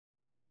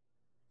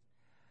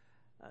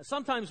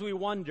Sometimes we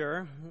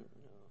wonder,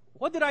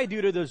 what did I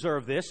do to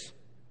deserve this?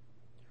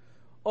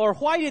 Or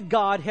why did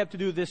God have to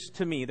do this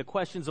to me? The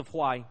questions of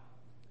why.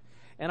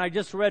 And I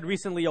just read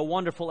recently a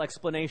wonderful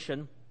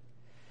explanation.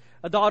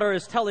 A daughter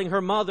is telling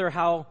her mother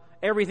how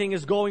everything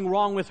is going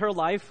wrong with her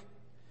life.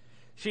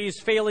 She's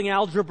failing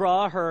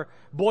algebra, her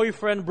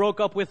boyfriend broke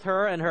up with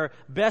her, and her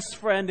best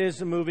friend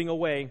is moving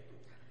away.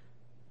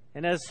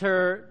 And as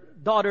her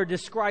daughter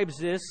describes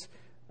this,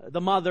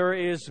 the mother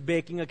is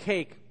baking a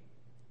cake.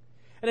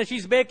 And as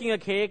she's baking a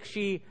cake,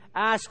 she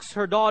asks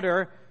her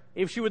daughter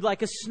if she would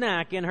like a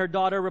snack, and her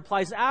daughter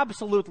replies,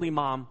 "Absolutely,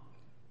 Mom.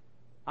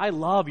 I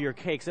love your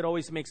cakes. It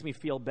always makes me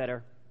feel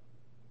better."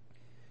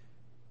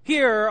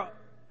 "Here,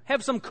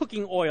 have some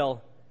cooking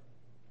oil,"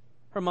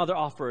 her mother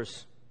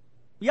offers.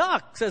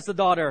 "Yuck," says the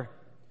daughter.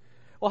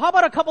 "Well, how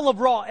about a couple of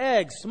raw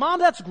eggs?"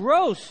 "Mom, that's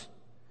gross."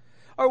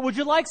 "Or would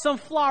you like some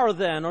flour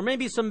then? Or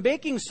maybe some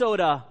baking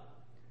soda?"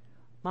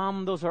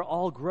 "Mom, those are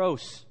all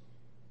gross."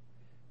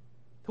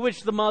 To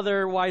which the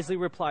mother wisely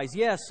replies,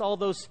 "Yes, all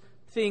those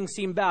things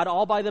seem bad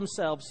all by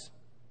themselves.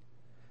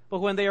 But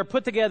when they are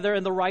put together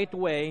in the right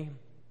way,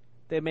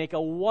 they make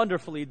a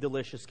wonderfully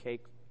delicious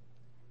cake."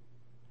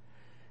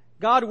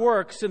 God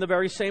works in the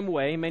very same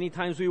way. Many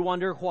times we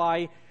wonder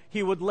why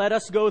He would let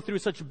us go through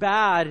such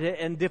bad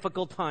and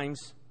difficult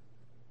times.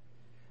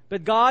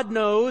 But God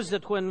knows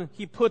that when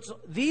He puts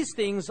these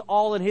things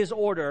all in His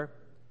order,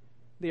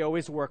 they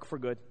always work for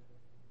good.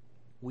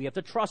 We have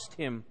to trust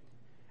Him,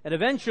 and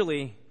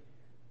eventually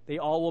they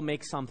all will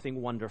make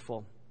something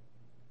wonderful.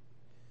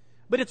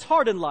 But it's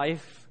hard in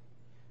life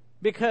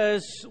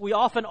because we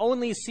often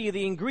only see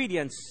the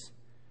ingredients.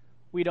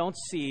 We don't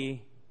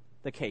see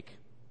the cake.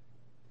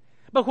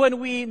 But when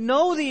we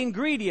know the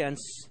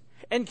ingredients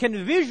and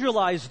can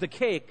visualize the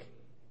cake,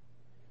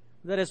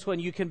 that is when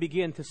you can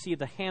begin to see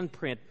the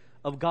handprint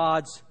of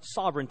God's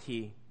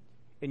sovereignty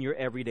in your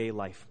everyday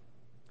life.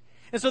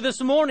 And so this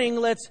morning,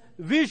 let's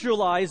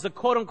visualize the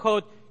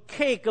quote-unquote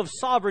cake of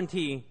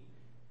sovereignty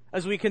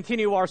as we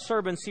continue our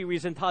sermon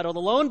series entitled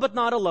Alone But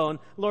Not Alone,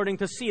 Learning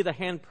to See the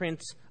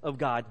Handprints of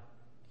God.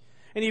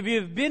 And if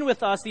you've been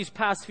with us these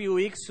past few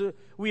weeks,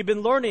 we've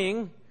been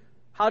learning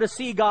how to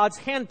see God's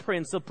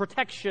handprints of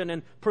protection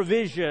and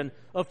provision,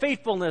 of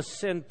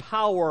faithfulness and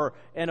power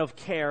and of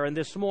care. And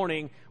this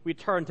morning, we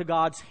turn to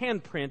God's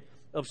handprint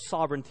of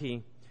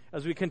sovereignty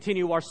as we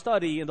continue our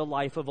study in the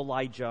life of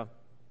Elijah.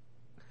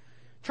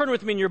 Turn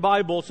with me in your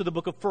Bibles to the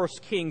book of 1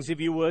 Kings,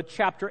 if you would,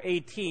 chapter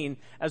 18,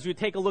 as we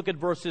take a look at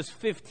verses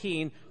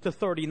 15 to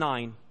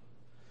 39.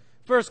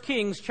 1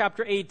 Kings,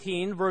 chapter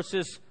 18,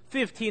 verses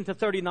 15 to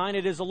 39.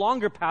 It is a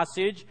longer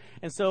passage,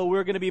 and so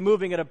we're going to be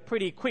moving at a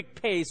pretty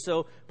quick pace,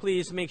 so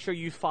please make sure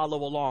you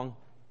follow along.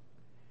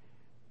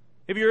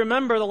 If you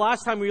remember, the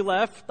last time we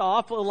left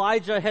off,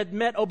 Elijah had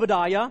met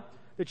Obadiah,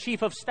 the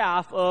chief of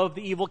staff of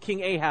the evil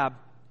king Ahab.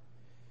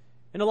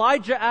 And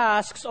Elijah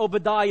asks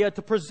Obadiah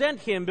to present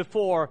him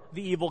before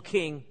the evil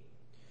king,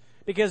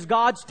 because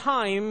God's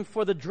time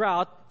for the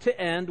drought to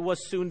end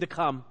was soon to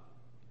come.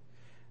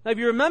 Now, if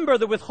you remember,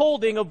 the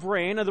withholding of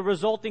rain and the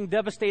resulting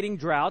devastating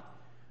drought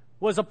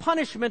was a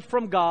punishment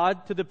from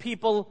God to the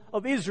people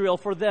of Israel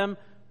for them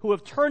who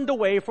have turned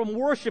away from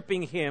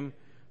worshiping Him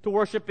to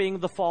worshiping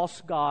the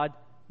false god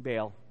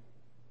Baal.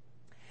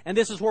 And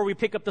this is where we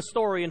pick up the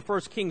story in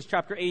 1 Kings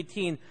chapter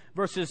 18,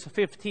 verses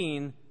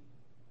 15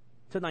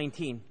 to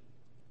 19.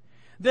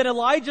 Then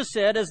Elijah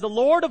said, "As the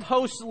Lord of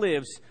hosts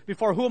lives,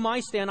 before whom I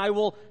stand, I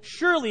will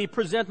surely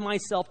present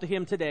myself to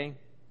him today."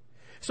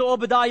 So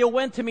Obadiah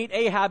went to meet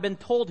Ahab and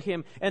told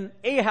him, and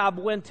Ahab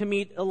went to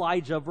meet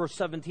Elijah, verse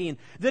 17.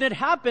 Then it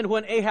happened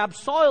when Ahab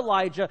saw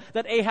Elijah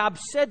that Ahab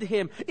said to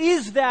him,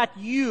 "Is that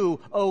you,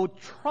 O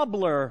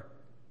troubler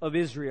of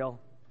Israel?"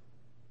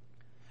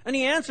 And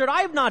he answered,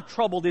 "I have not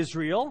troubled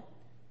Israel,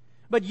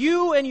 but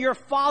you and your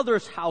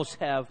father's house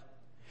have,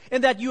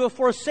 and that you have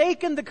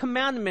forsaken the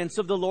commandments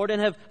of the Lord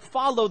and have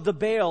followed the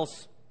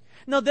Baals.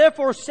 Now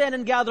therefore send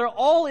and gather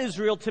all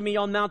Israel to me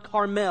on Mount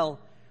Carmel,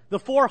 the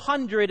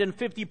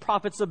 450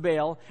 prophets of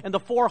Baal and the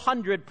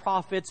 400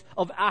 prophets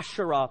of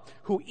Asherah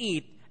who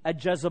eat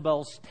at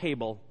Jezebel's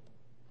table."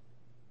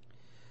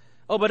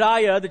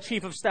 Obadiah, the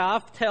chief of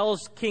staff,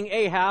 tells King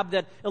Ahab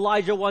that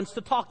Elijah wants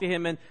to talk to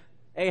him, and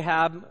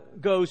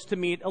Ahab goes to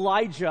meet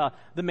Elijah,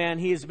 the man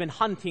he has been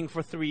hunting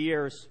for 3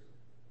 years.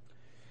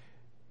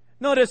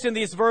 Notice in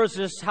these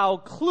verses how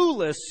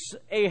clueless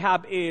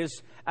Ahab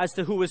is as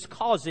to who is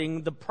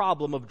causing the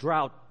problem of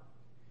drought.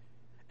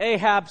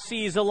 Ahab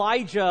sees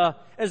Elijah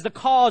as the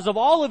cause of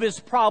all of his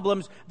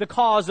problems, the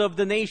cause of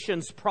the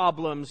nation's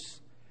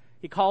problems.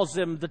 He calls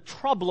him the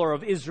troubler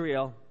of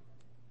Israel.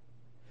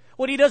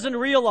 What he doesn't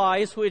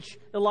realize, which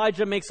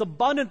Elijah makes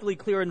abundantly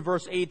clear in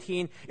verse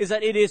 18, is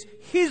that it is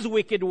his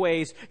wicked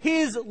ways,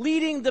 his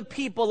leading the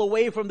people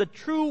away from the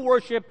true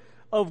worship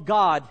of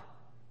God,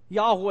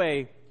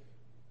 Yahweh,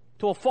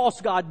 to a false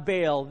god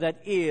Baal,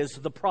 that is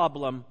the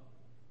problem.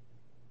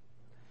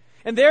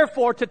 And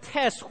therefore, to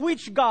test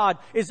which God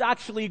is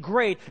actually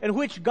great and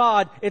which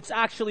God it's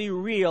actually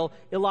real,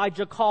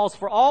 Elijah calls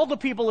for all the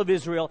people of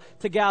Israel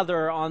to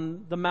gather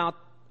on the Mount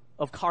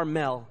of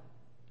Carmel.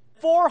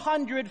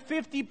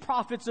 450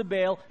 prophets of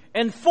Baal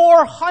and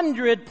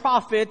 400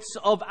 prophets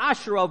of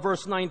Asherah,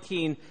 verse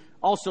 19,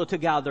 also to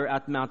gather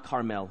at Mount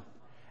Carmel.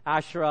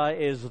 Asherah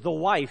is the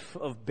wife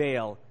of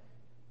Baal.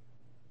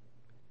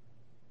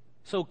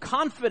 So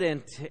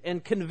confident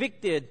and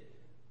convicted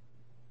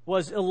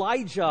was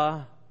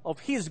Elijah of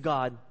his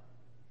God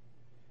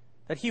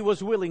that he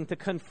was willing to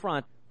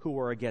confront who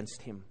were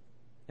against him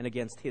and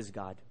against his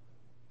God.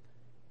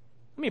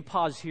 Let me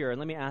pause here and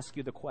let me ask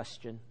you the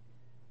question.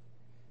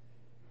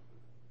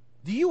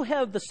 Do you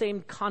have the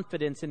same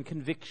confidence and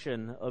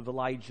conviction of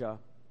Elijah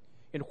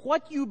in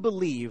what you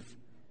believe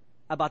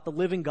about the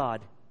living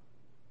God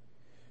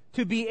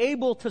to be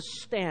able to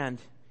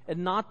stand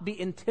and not be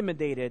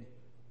intimidated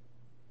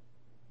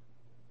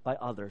by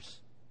others?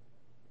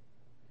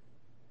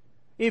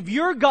 If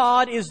your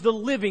God is the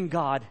living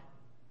God,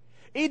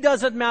 it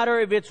doesn't matter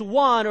if it's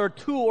 1 or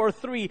 2 or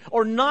 3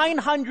 or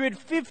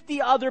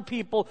 950 other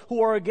people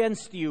who are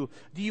against you.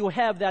 Do you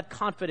have that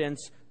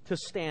confidence to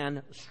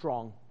stand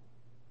strong?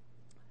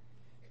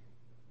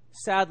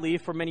 Sadly,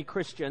 for many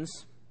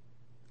Christians,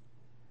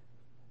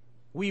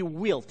 we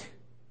wilt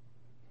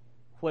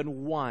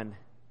when one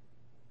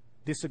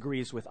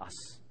disagrees with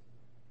us.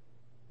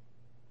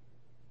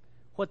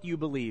 What do you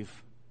believe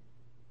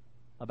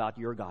about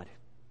your God?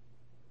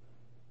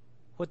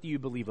 What do you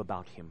believe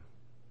about Him?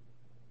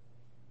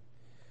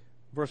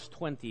 Verse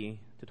 20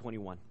 to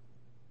 21.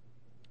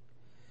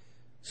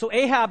 So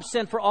Ahab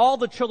sent for all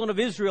the children of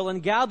Israel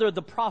and gathered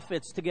the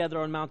prophets together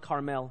on Mount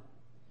Carmel.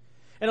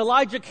 And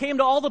Elijah came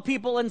to all the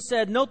people and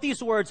said, note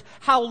these words,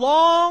 how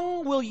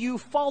long will you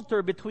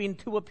falter between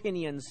two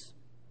opinions?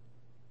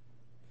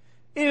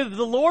 If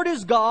the Lord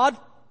is God,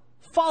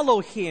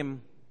 follow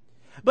Him.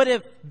 But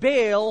if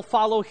Baal,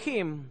 follow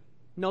him.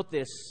 Note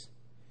this.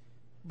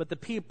 But the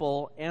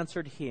people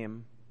answered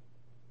him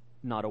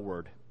not a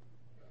word.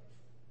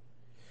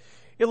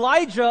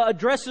 Elijah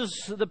addresses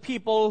the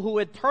people who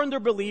had turned their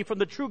belief from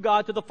the true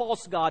God to the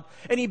false God,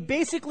 and he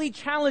basically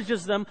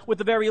challenges them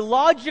with a very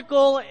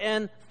logical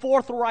and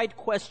forthright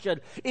question.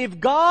 If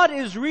God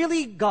is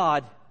really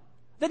God,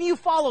 then you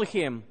follow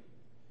Him.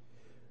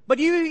 But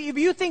if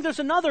you think there's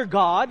another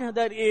God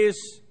that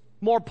is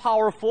more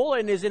powerful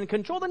and is in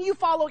control, then you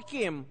follow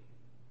Him.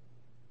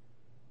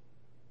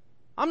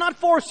 I'm not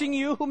forcing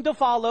you whom to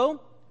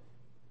follow,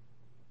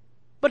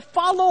 but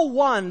follow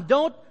one.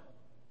 Don't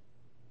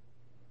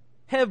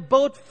have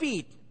both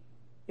feet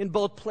in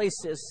both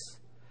places.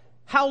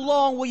 How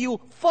long will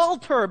you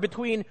falter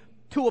between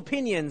two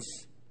opinions?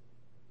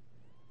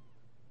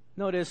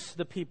 Notice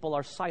the people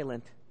are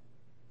silent.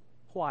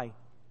 Why?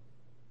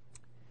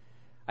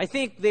 I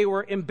think they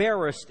were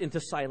embarrassed into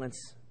silence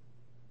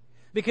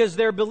because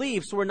their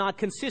beliefs were not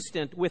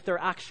consistent with their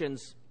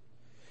actions.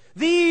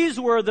 These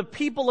were the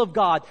people of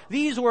God.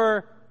 These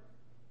were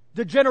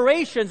the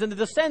generations and the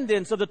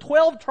descendants of the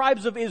 12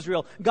 tribes of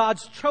Israel,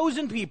 God's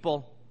chosen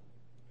people.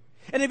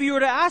 And if you were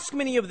to ask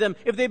many of them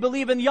if they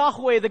believe in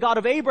Yahweh, the God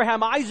of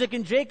Abraham, Isaac,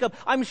 and Jacob,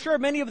 I'm sure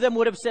many of them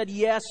would have said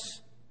yes.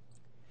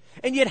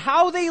 And yet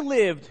how they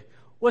lived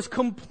was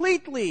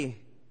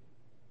completely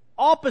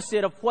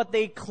opposite of what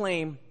they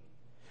claim.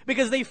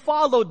 Because they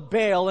followed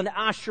Baal and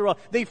Asherah.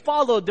 They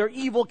followed their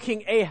evil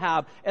king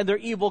Ahab and their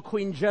evil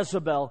queen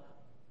Jezebel.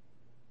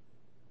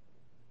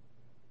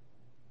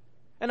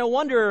 And I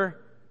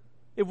wonder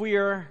if we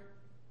are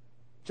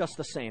just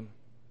the same.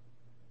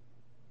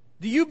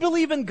 Do you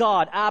believe in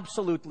God?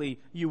 Absolutely,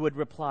 you would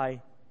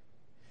reply.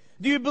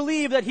 Do you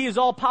believe that He is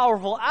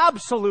all-powerful?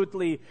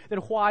 Absolutely. Then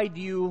why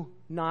do you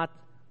not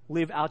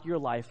live out your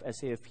life as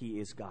if He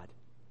is God?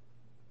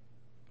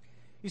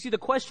 You see, the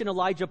question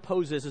Elijah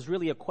poses is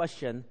really a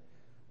question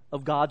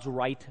of God's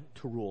right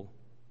to rule.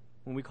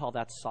 And we call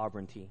that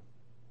sovereignty.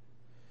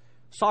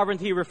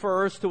 Sovereignty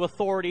refers to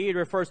authority, it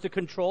refers to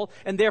control,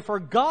 and therefore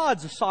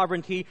God's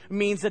sovereignty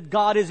means that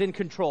God is in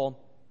control.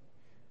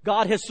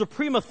 God has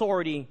supreme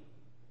authority.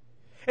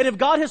 And if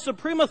God has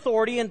supreme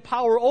authority and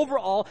power over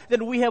all,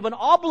 then we have an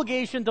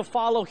obligation to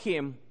follow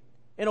Him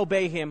and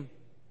obey Him.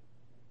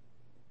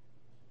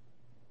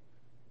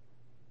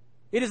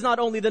 It is not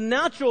only the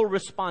natural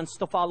response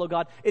to follow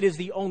God, it is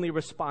the only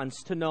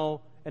response to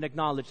know and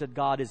acknowledge that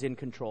God is in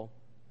control.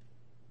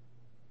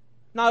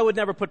 Now, I would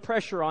never put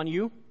pressure on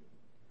you.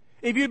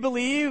 If you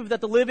believe that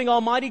the living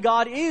Almighty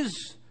God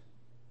is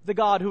the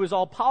God who is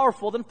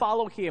all-powerful, then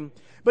follow Him.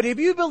 But if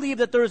you believe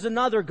that there is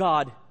another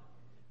God,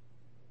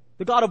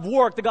 the God of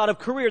work, the God of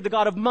career, the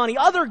God of money,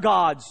 other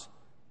gods,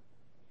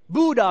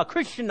 Buddha,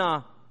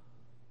 Krishna,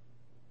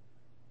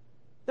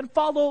 then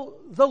follow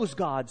those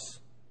gods.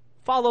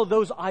 Follow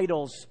those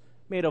idols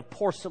made of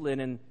porcelain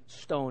and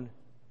stone.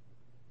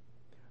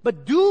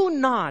 But do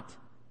not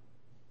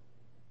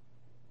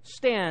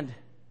stand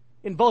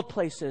in both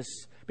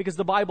places, because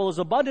the Bible is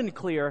abundantly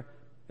clear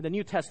in the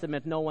New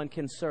Testament, no one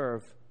can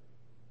serve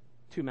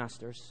two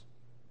masters.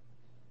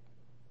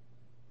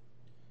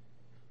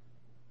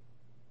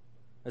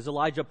 As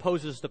Elijah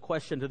poses the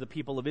question to the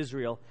people of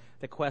Israel,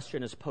 the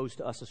question is posed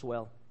to us as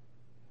well.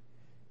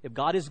 If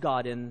God is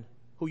God and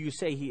who you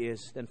say He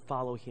is, then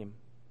follow Him.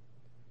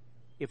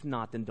 If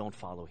not, then don't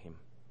follow him.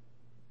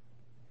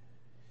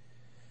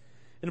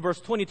 In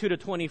verse 22 to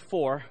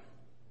 24,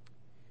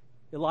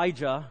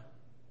 Elijah,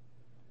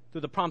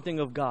 through the prompting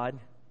of God,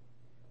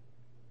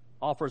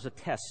 offers a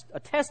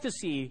test to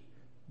see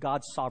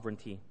God's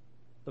sovereignty.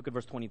 Look at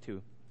verse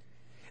 22.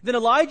 Then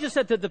Elijah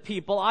said to the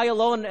people, I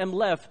alone am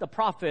left, a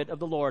prophet of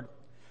the Lord,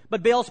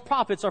 but Baal's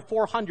prophets are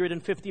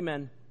 450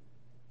 men.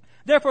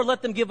 Therefore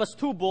let them give us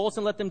 2 bulls,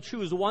 and let them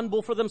choose 1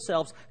 bull for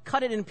themselves,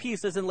 cut it in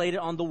pieces and lay it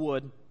on the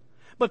wood.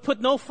 But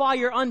put no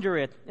fire under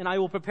it, and I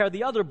will prepare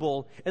the other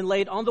bull, and lay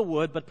it on the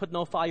wood, but put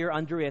no fire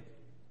under it.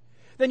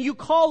 Then you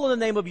call on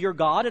the name of your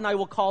God, and I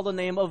will call the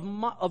name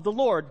of the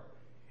Lord.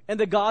 And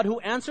the God who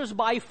answers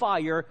by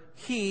fire,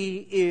 he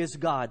is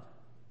God.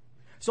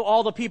 So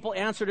all the people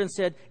answered and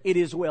said, it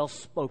is well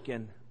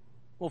spoken.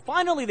 Well,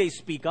 finally they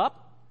speak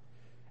up.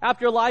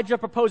 After Elijah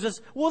proposes,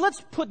 well,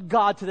 let's put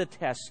God to the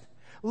test.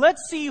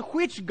 Let's see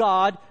which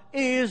God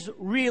is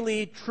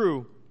really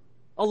true,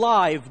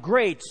 alive,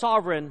 great,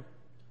 sovereign.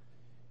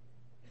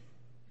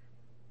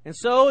 And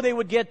so they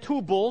would get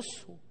 2 bulls,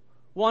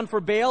 1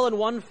 for Baal and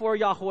 1 for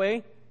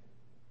Yahweh.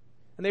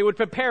 And they would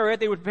prepare it.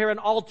 They would prepare an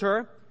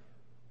altar.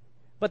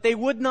 But they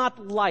would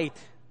not light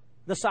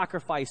the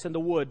sacrifice and the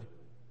wood.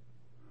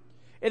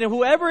 And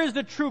whoever is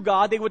the true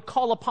God, they would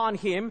call upon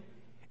him.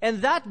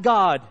 And that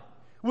God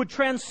would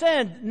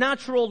transcend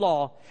natural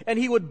law. And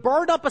he would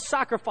burn up a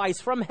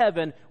sacrifice from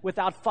heaven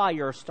without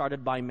fire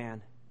started by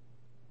man.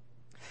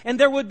 And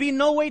there would be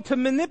no way to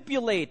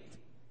manipulate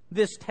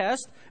this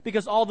test,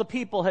 because all the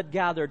people had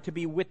gathered to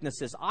be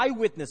witnesses,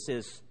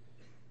 eyewitnesses,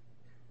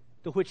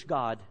 to which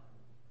God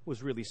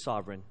was really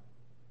sovereign.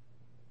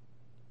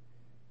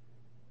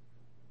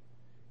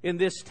 In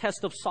this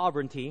test of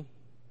sovereignty,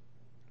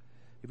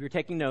 if you're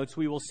taking notes,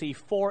 we will see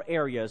 4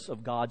 areas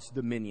of God's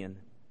dominion.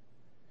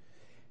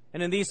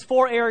 And in these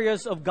 4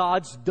 areas of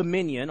God's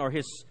dominion, or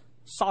his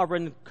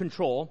sovereign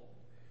control,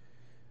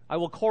 I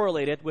will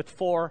correlate it with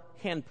 4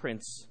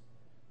 handprints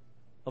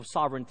of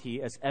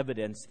sovereignty as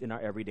evidenced in our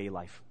everyday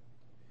life.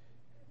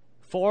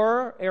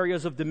 4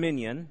 areas of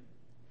dominion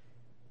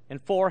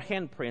and 4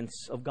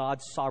 handprints of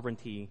God's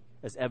sovereignty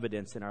as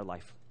evidence in our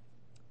life.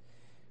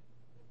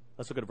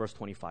 Let's look at verse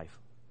 25.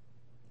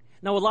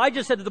 Now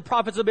Elijah said to the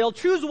prophets of Baal,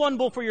 choose 1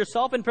 bull for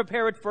yourself and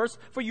prepare it first,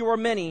 for you are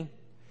many,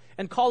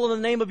 and call on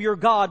the name of your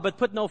God, but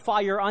put no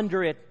fire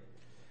under it.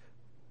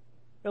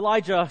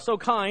 Elijah, so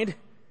kind.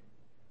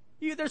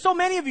 There's so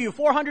many of you,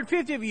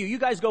 450 of you. You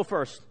guys go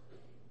first.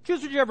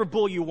 Choose whichever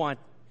bull you want.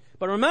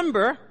 But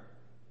remember,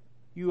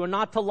 you are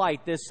not to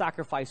light this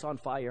sacrifice on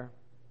fire.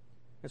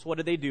 That's what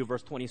did they do?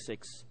 Verse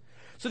 26.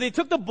 So they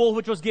took the bull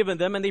which was given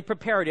them, and they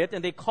prepared it,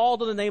 and they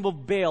called on the name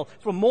of Baal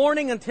from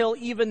morning until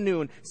even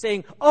noon,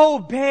 saying, O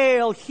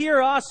Baal,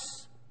 hear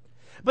us.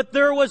 But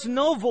there was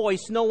no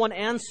voice, no one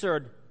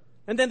answered.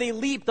 And then they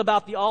leaped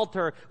about the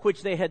altar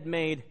which they had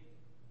made.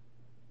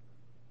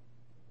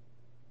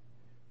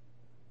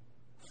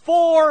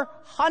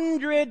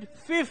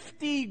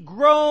 450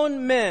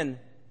 grown men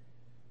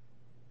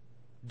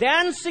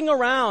dancing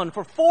around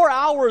for 4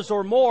 hours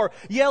or more,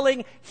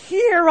 yelling,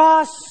 hear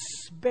us,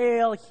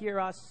 Baal, hear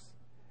us.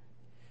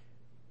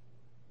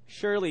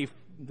 Surely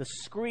the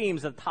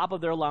screams at the top of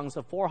their lungs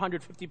of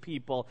 450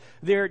 people,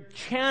 their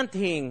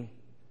chanting,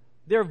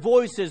 their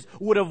voices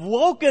would have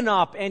woken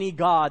up any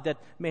god that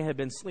may have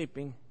been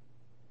sleeping.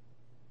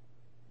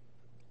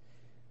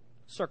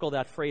 Circle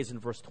that phrase in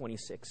verse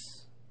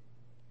 26.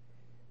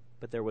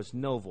 But there was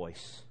no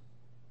voice.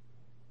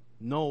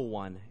 No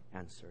one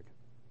answered.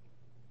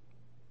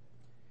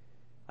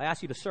 I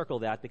ask you to circle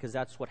that because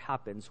that's what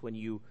happens when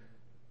you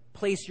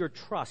place your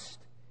trust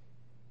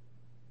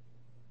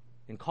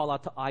and call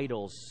out to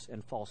idols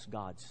and false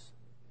gods.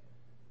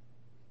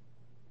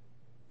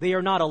 They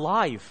are not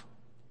alive.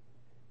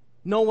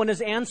 No one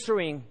is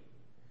answering.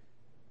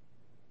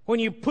 When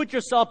you put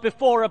yourself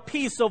before a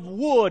piece of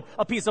wood,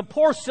 a piece of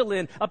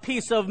porcelain, a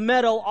piece of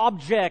metal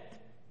object,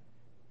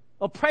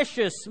 of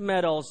precious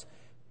metals,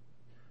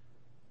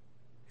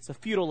 it's a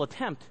futile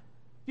attempt.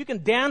 You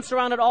can dance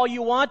around it all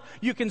you want.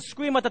 You can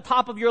scream at the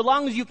top of your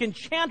lungs. You can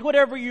chant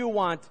whatever you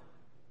want.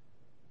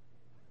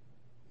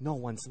 No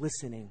one's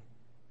listening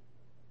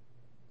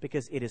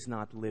because it is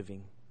not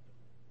living.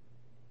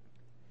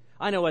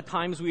 I know at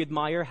times we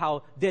admire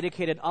how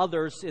dedicated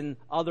others in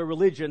other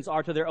religions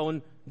are to their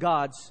own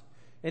gods,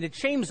 and it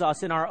shames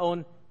us in our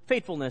own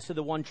faithfulness to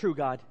the one true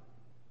God.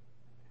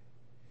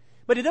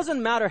 But it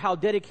doesn't matter how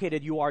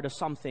dedicated you are to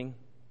something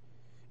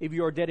if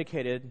you are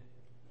dedicated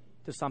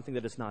to something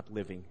that is not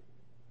living.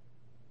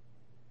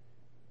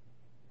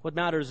 What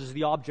matters is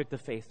the object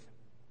of faith.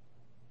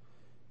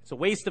 It's a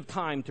waste of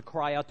time to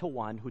cry out to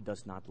one who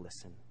does not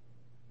listen.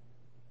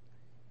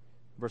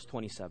 Verse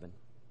 27.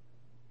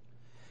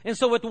 And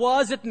so it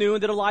was at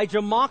noon that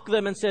Elijah mocked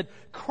them and said,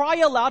 cry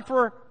aloud,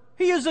 for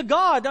he is a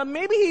god.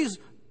 Maybe he's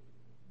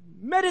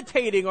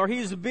meditating, or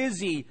he's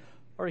busy,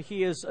 or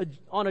he is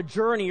on a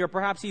journey, or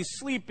perhaps he's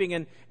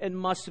sleeping and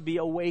must be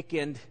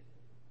awakened.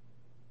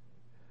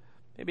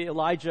 Maybe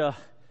Elijah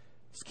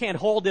just can't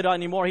hold it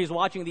anymore. He's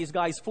watching these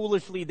guys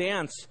foolishly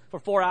dance for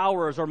 4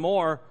 hours or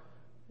more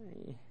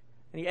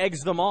And he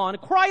eggs them on.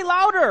 Cry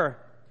louder!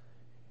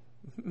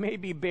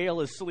 Maybe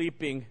Baal is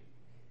sleeping.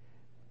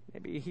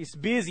 Maybe he's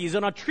busy. He's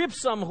on a trip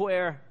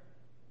somewhere.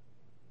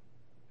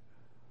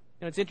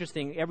 It's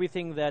interesting.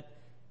 Everything that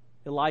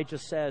Elijah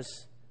says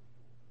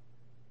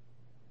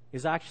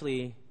is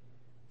actually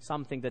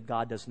something that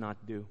God does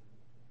not do.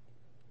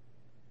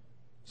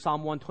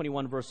 Psalm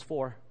 121 verse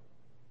 4.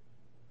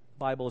 The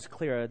Bible is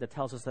clear that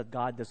tells us that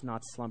God does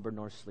not slumber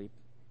nor sleep.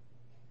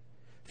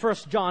 1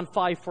 John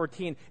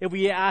 5:14. If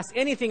we ask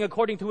anything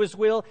according to His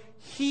will,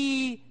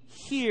 He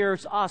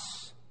hears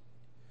us.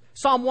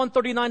 Psalm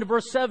 139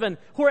 verse 7.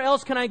 Where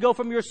else can I go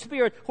from your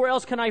spirit? Where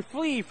else can I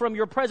flee from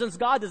your presence?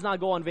 God does not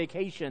go on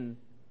vacation.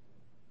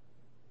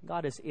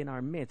 God is in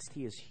our midst.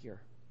 He is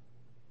here.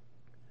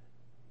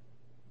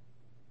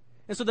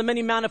 And so the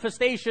many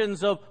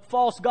manifestations of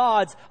false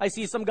gods, I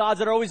see some gods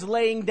that are always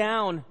laying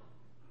down.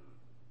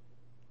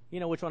 You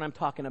know which one I'm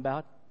talking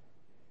about.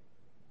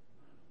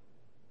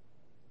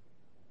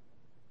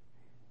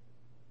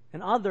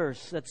 And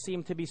others that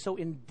seem to be so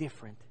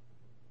indifferent,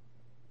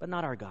 but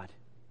not our God.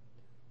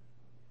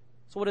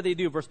 So what did they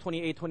do? Verse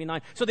 28,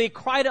 29. So they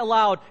cried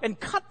aloud and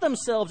cut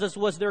themselves as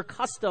was their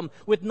custom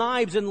with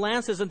knives and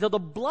lances until the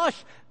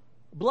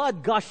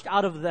blood gushed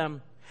out of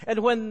them. And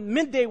when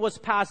midday was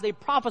past, they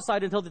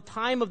prophesied until the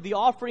time of the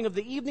offering of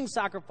the evening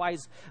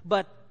sacrifice.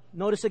 But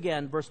notice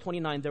again, verse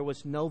 29, there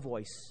was no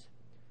voice.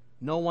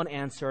 No one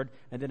answered.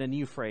 And then a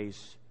new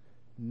phrase.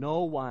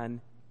 No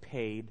one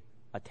paid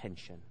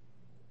attention.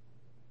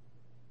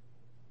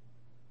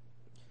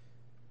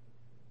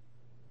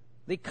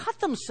 They cut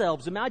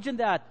themselves. Imagine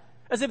that.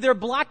 As if they're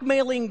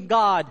blackmailing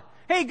God.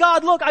 Hey,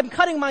 God, look, I'm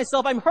cutting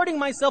myself. I'm hurting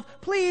myself.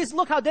 Please,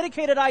 look how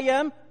dedicated I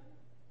am.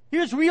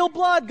 Here's real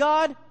blood,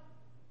 God.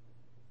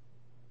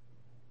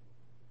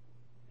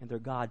 And their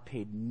God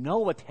paid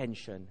no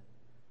attention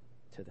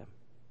to them.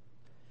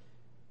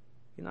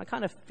 I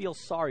kind of feel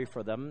sorry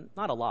for them.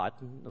 Not a lot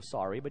of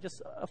sorry, but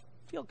just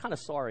feel kind of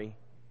sorry.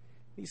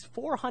 These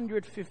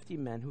 450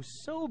 men who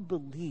so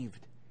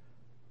believed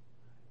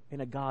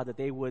in a God that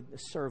they would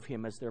serve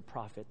Him as their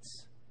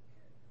prophets.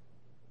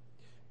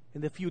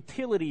 And the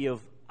futility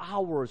of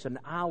hours and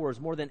hours,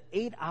 more than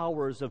 8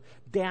 hours of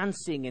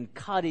dancing and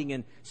cutting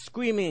and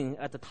screaming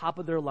at the top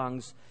of their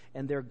lungs,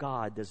 and their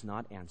God does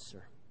not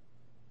answer.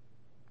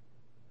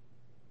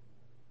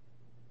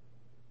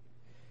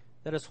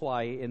 That is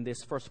why in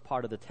this first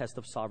part of the test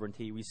of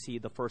sovereignty, we see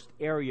the first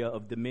area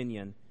of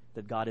dominion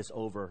that God is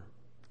over.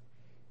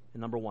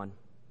 And number one,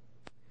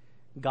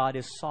 God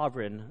is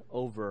sovereign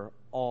over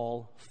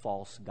all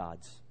false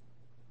gods.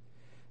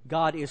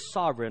 God is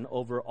sovereign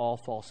over all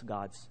false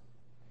gods.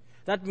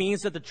 That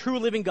means that the true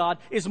living God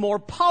is more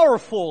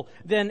powerful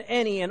than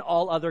any and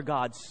all other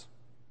gods.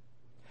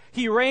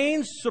 He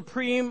reigns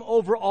supreme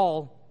over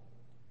all.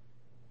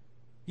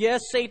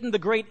 Yes, Satan, the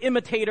great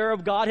imitator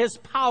of God, has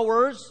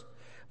powers,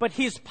 but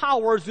his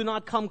powers do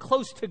not come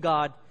close to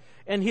God,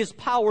 and his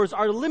powers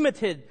are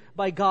limited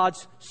by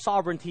God's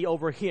sovereignty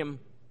over him.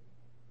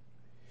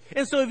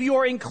 And so if you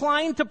are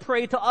inclined to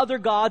pray to other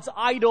gods,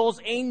 idols,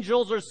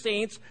 angels, or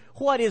saints,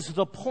 what is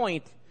the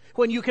point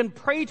when you can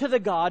pray to the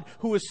God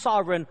who is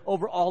sovereign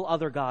over all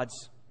other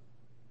gods?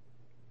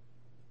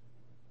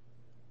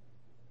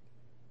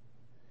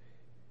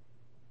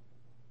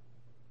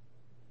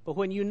 But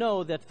when you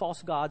know that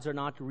false gods are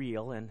not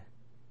real and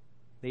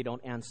they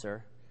don't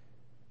answer,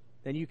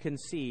 then you can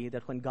see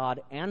that when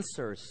God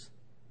answers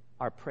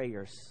our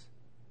prayers,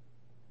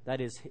 that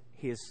is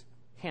His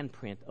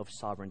handprint of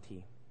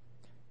sovereignty.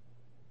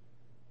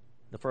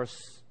 The first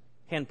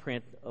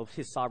handprint of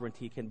His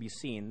sovereignty can be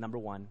seen, number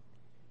one,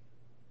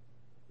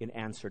 in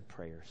answered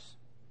prayers.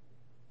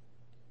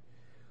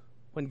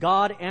 When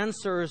God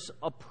answers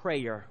a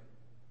prayer,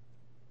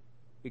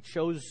 it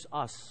shows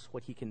us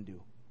what He can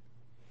do.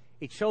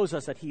 It shows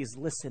us that He is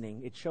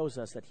listening. It shows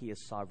us that He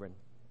is sovereign.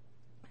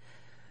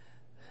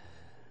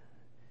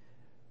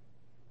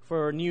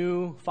 For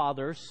new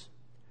fathers,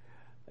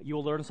 you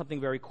will learn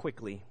something very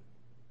quickly,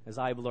 as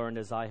I've learned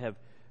as I have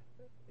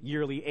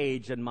yearly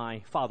aged in my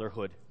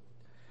fatherhood.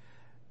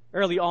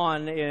 Early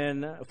on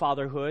in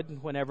fatherhood,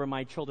 whenever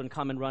my children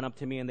come and run up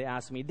to me and they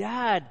ask me,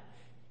 "Dad,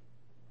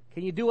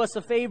 can you do us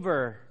a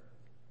favor?"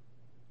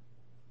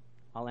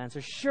 I'll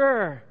answer,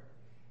 "Sure,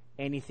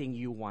 anything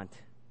you want."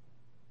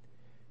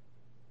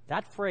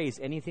 That phrase,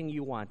 "anything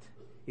you want,"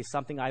 is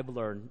something I've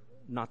learned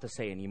not to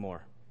say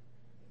anymore.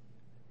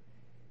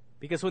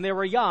 Because when they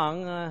were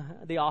young,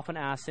 they often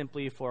asked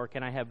simply for,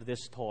 "Can I have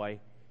this toy?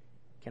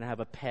 Can I have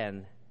a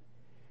pen?"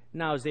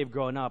 Now, as they've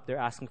grown up, they're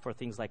asking for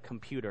things like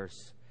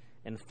computers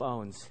and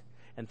phones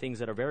and things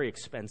that are very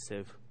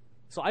expensive.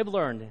 So I've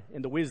learned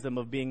in the wisdom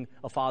of being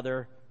a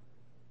father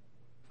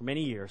for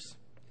many years.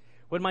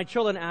 When my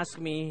children ask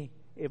me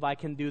if I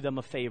can do them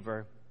a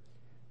favor,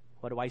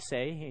 what do I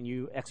say? And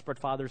you expert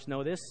fathers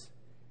know this.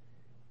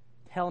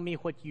 Tell me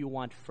what you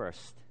want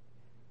first,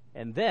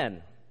 and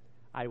then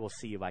I will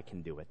see if I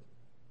can do it.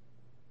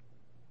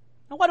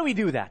 Now, why do we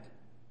do that?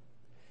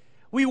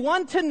 We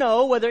want to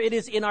know whether it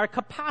is in our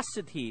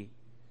capacity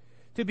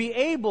to be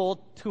able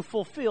to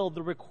fulfill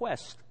the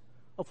request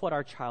of what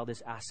our child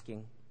is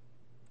asking.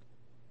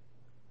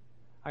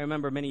 I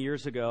remember many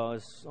years ago, I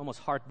was almost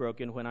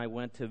heartbroken when I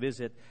went to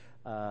visit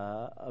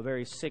a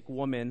very sick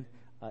woman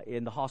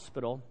in the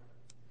hospital.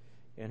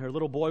 And her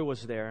little boy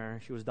was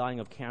there. She was dying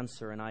of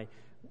cancer. And I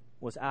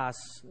was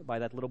asked by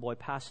that little boy,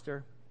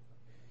 "Pastor,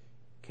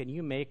 can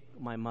you make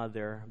my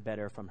mother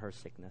better from her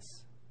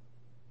sickness?"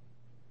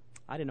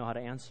 I didn't know how to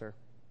answer,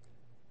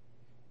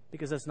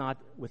 because that's not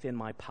within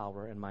my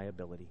power and my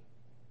ability.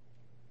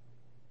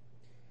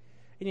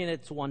 And yet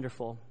it's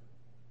wonderful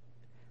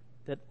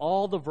that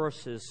all the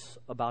verses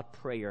about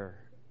prayer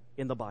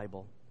in the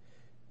Bible,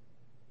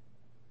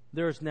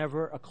 there is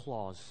never a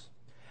clause.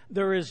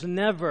 There is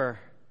never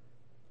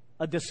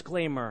a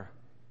disclaimer.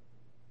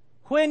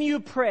 When you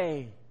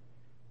pray,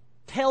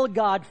 tell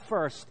God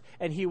first,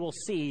 and He will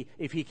see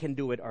if He can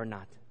do it or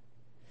not,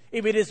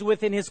 if it is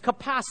within His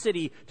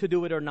capacity to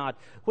do it or not.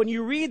 When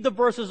you read the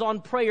verses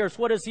on prayers,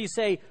 what does He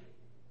say?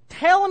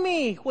 Tell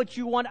me what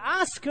you want,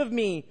 ask of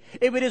me.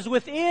 If it is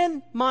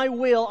within my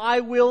will,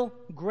 I will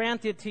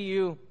grant it to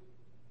you.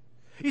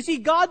 You see,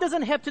 God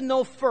doesn't have to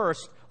know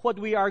first what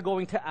we are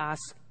going to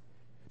ask,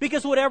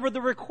 because whatever the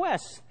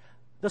request,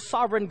 the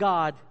sovereign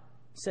God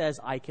says,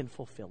 I can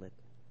fulfill it.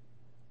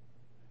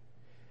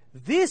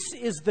 This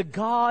is the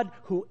God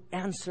who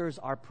answers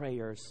our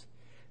prayers.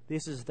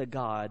 This is the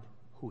God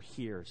who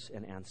hears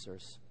and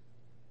answers.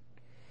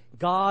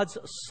 God's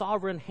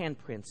sovereign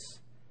handprints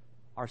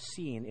are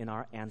seen in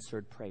our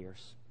answered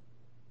prayers.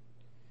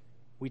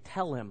 We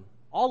tell Him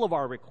all of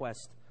our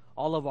requests,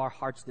 all of our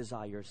heart's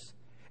desires.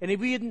 And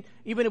even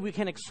if we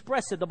can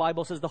express it, the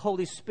Bible says the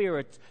Holy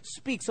Spirit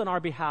speaks on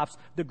our behalf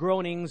the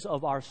groanings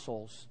of our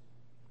souls.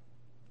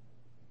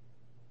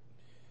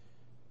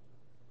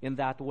 In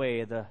that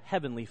way, the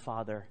Heavenly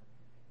Father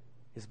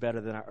is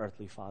better than our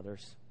earthly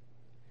fathers,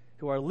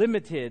 who are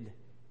limited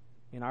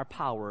in our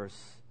powers,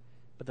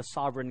 but the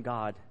sovereign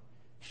God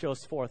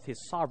shows forth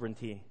His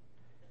sovereignty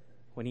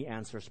when He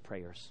answers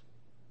prayers.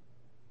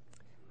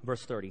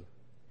 Verse 30.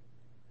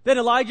 Then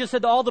Elijah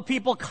said to all the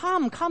people,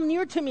 come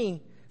near to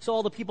me. So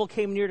all the people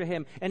came near to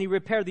him, and he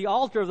repaired the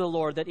altar of the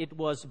Lord, that it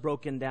was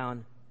broken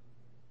down.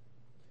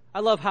 I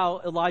love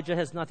how Elijah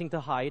has nothing to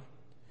hide.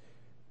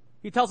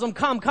 He tells them,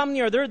 come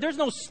near. There's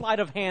no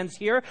sleight of hands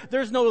here.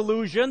 There's no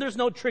illusion. There's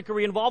no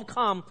trickery involved.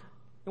 Come.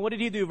 And what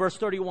did he do? Verse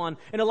 31.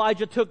 And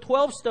Elijah took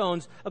 12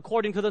 stones,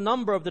 according to the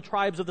number of the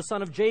tribes of the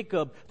son of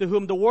Jacob, to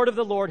whom the word of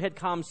the Lord had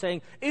come,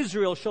 saying,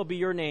 Israel shall be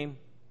your name.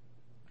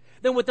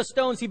 Then with the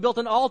stones he built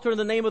an altar in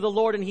the name of the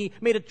Lord, and he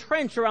made a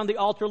trench around the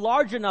altar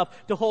large enough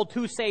to hold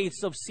 2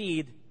 scythes of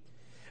seed.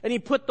 And he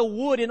put the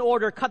wood in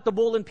order, cut the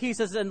bull in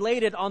pieces, and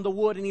laid it on the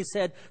wood. And he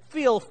said,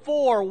 fill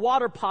 4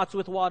 water pots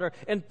with water,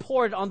 and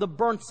pour it on the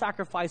burnt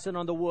sacrifice and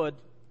on the wood.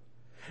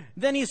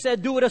 Then he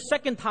said, do it a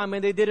second time,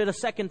 and they did it a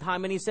second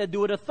time. And he said,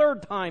 do it a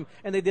third time,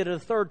 and they did it a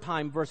third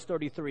time. Verse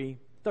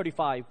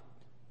 35.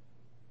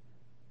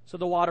 So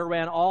the water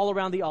ran all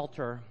around the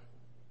altar,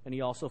 and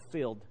he also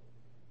filled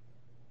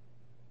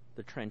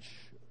the trench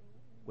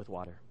with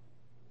water.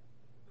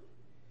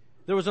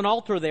 There was an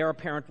altar there,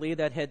 apparently,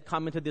 that had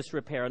come into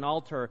disrepair, an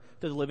altar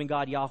to the living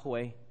God,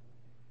 Yahweh.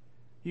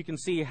 You can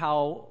see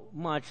how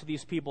much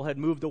these people had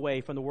moved away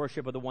from the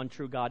worship of the one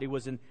true God. It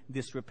was in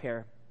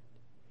disrepair.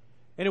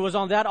 And it was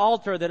on that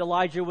altar that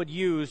Elijah would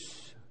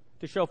use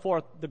to show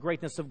forth the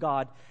greatness of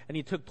God. And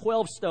he took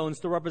 12 stones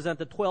to represent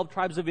the 12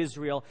 tribes of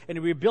Israel, and he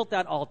rebuilt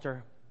that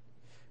altar.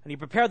 And he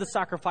prepared the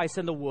sacrifice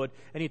and the wood,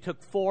 and he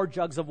took 4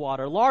 jugs of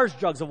water, large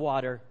jugs of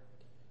water,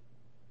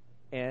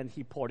 and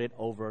he poured it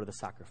over the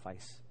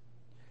sacrifice.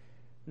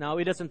 Now,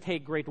 it doesn't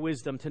take great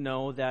wisdom to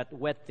know that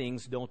wet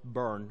things don't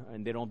burn,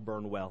 and they don't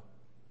burn well.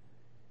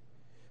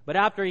 But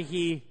after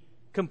he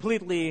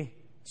completely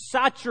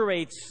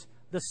saturates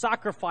the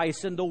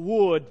sacrifice and the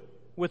wood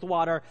with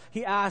water,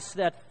 he asks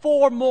that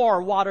 4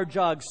 more water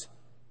jugs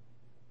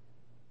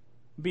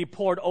be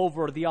poured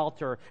over the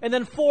altar. And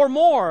then 4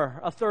 more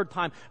a third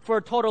time, for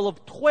a total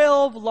of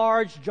 12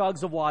 large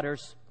jugs of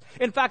waters.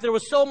 In fact, there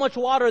was so much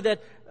water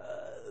that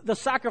the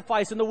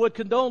sacrifice and the wood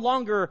could no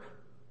longer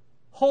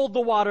hold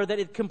the water, that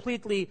it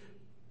completely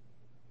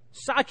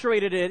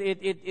saturated it.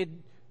 It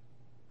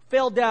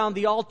fell down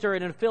the altar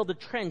and it filled the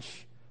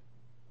trench.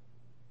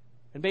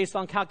 And based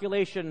on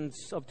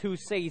calculations of 2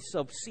 scythes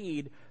of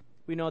seed,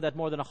 we know that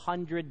more than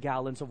 100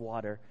 gallons of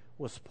water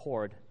was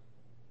poured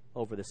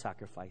over the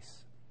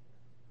sacrifice.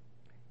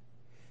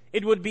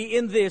 It would be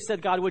in this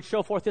that God would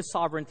show forth His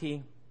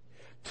sovereignty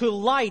to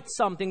light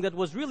something that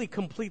was really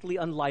completely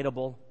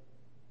unlightable.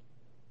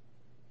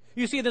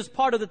 You see, this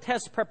part of the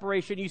test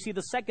preparation, you see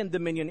the second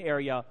dominion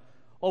area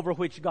over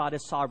which God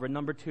is sovereign.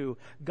 Number 2,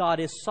 God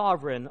is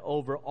sovereign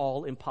over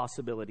all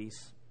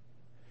impossibilities.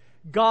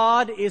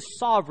 God is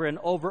sovereign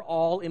over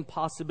all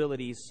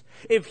impossibilities.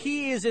 If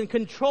He is in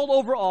control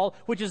over all,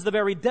 which is the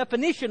very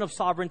definition of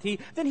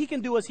sovereignty, then He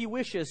can do as He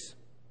wishes.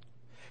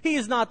 He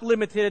is not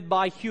limited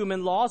by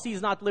human laws. He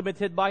is not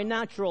limited by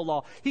natural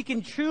law. He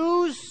can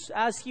choose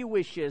as He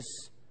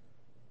wishes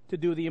to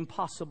do the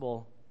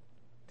impossible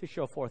to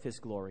show forth His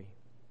glory.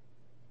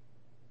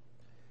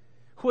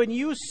 when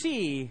you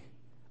see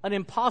an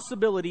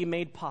impossibility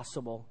made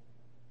possible,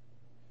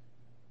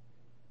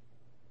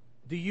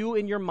 do you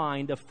in your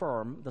mind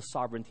affirm the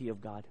sovereignty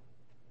of God?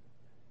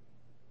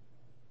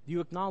 Do you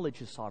acknowledge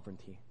His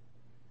sovereignty?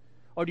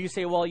 Or do you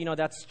say, well,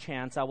 that's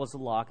chance, that was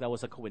luck, that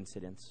was a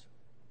coincidence?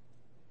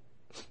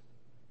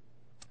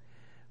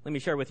 Let me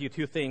share with you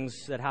two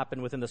things that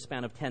happened within the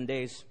span of 10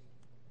 days,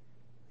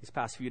 these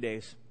past few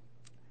days.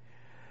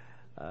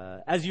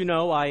 As you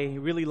know, I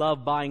really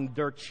love buying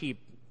dirt cheap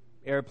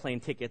airplane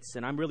tickets,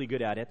 and I'm really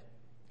good at it.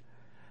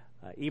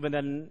 Even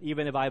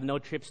if I have no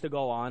trips to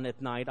go on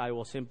at night, I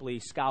will simply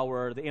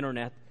scour the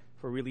internet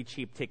for really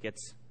cheap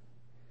tickets.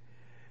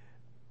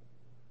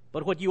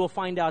 But what you will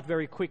find out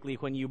very quickly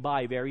when you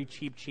buy very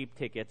cheap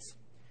tickets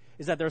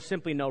is that there's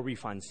simply no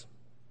refunds.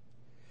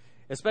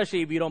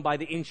 Especially if you don't buy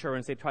the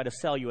insurance they try to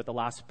sell you at the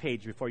last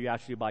page before you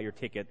actually buy your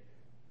ticket.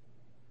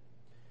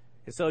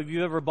 And so if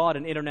you ever bought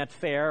an internet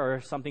fare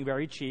or something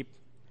very cheap,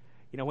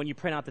 when you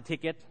print out the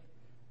ticket,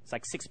 it's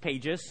like 6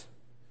 pages.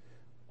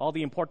 All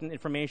the important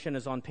information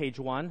is on page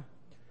 1.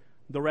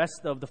 The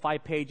rest of the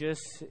 5 pages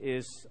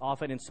is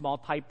often in small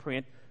type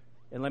print.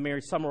 And let me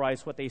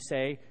summarize what they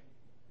say: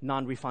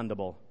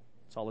 non-refundable.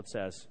 That's all it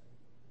says.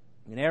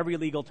 In every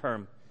legal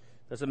term,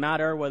 doesn't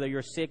matter whether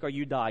you're sick or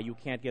you die, you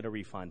can't get a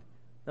refund.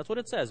 That's what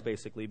it says,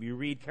 basically, if you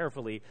read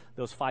carefully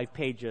those 5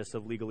 pages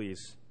of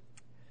legalese.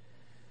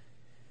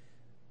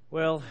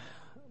 Well,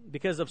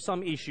 because of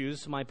some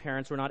issues, my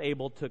parents were not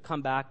able to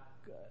come back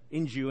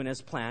in June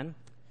as planned.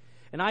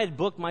 And I had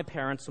booked my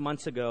parents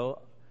months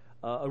ago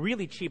a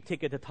really cheap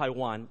ticket to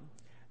Taiwan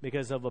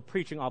because of a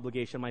preaching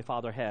obligation my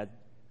father had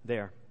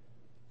there.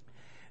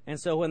 And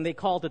so when they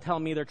called to tell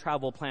me their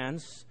travel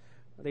plans,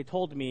 they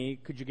told me,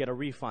 could you get a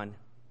refund?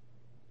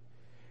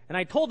 And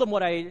I told them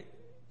what I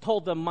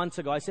told them months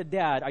ago. I said,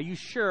 Dad, are you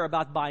sure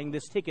about buying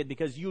this ticket?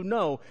 Because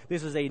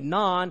this is a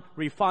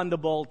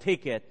non-refundable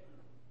ticket.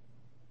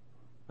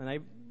 And I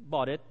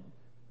bought it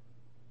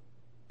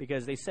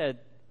because they said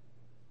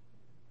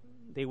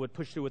they would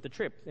push through with the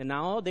trip. And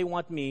now they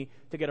want me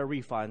to get a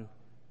refund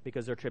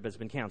because their trip has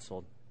been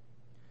canceled.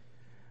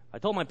 I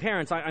told my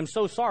parents, I'm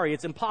so sorry,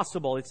 it's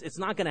impossible. It's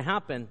not going to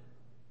happen.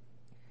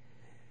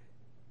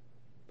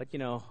 But,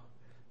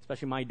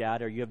 especially my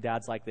dad, or you have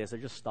dads like this, they're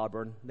just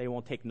stubborn. They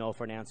won't take no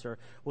for an answer.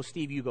 Well,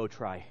 Steve, you go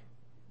try.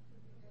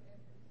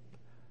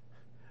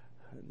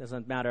 It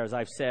doesn't matter, as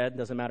I've said,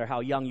 doesn't matter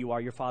how young you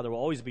are, your father will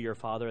always be your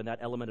father, and that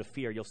element of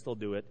fear, you'll still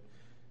do it.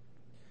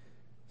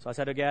 So I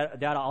said,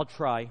 Dad, I'll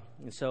try.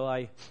 And so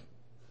I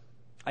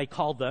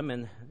called them,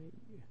 and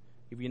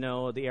if you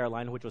know the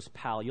airline, which was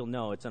PAL, you'll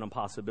know it's an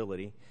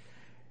impossibility.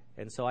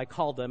 And so I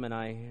called them, and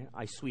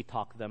I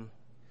sweet-talked them.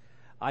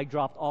 I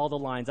dropped all the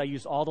lines. I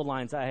used all the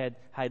lines I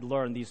had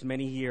learned these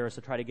many years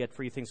to try to get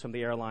free things from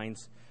the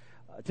airlines.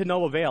 To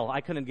no avail.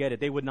 I couldn't get it.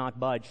 They would not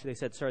budge. They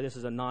said, sir, this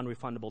is a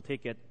non-refundable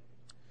ticket.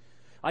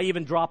 I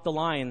even dropped the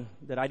line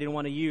that I didn't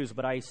want to use,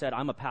 but I said,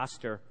 I'm a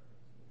pastor.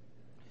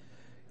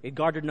 It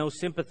garnered no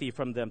sympathy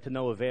from them, to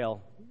no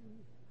avail.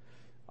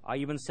 I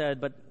even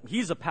said, but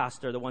he's a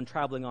pastor, the one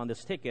traveling on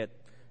this ticket.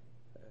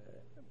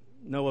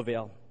 No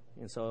avail.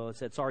 And so I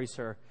said, sorry,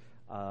 sir,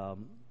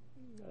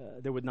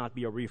 there would not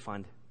be a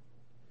refund.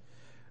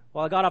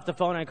 Well, I got off the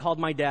phone, I called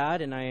my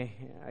dad, and I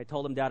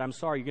told him, Dad, I'm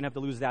sorry, you're going to have to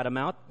lose that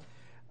amount.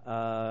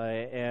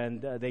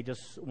 And they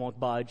just won't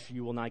budge.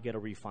 You will not get a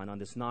refund on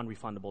this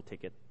non-refundable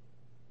ticket.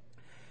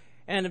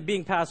 And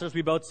being pastors,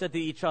 we both said to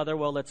each other,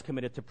 well, let's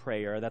commit it to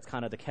prayer. That's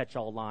kind of the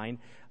catch-all line.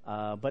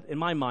 But in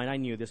my mind, I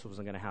knew this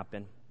wasn't going to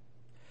happen.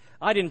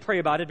 I didn't pray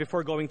about it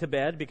before going to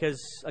bed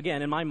because,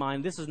 again, in my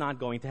mind, this is not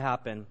going to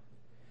happen.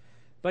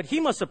 But he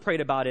must have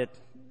prayed about it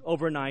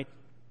overnight.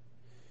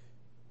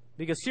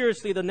 Because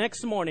seriously, the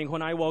next morning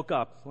when I woke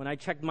up, when I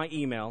checked my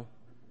email,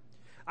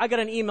 I got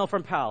an email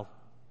from PAL.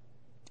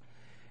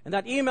 And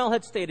that email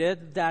had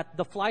stated that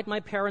the flight my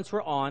parents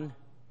were on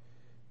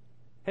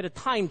had a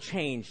time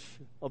change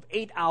of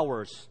 8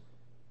 hours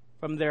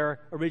from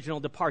their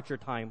original departure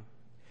time.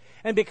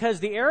 And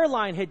because the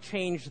airline had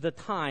changed the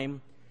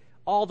time,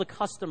 all the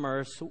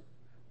customers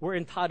were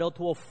entitled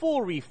to a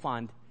full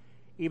refund,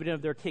 even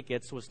if their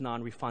tickets was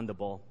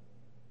non-refundable.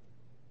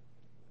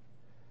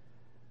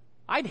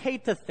 I'd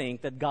hate to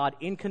think that God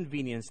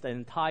inconvenienced an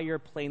entire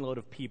plane load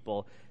of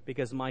people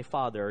because my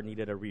father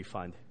needed a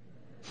refund.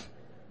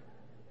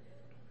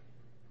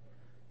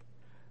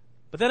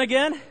 But then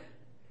again,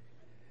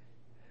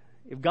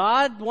 if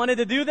God wanted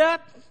to do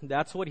that,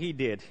 that's what He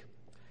did,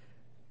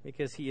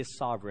 because He is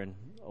sovereign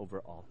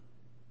over all.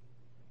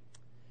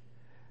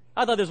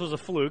 I thought this was a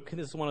fluke.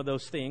 This is one of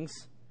those things.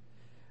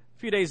 A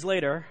few days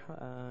later,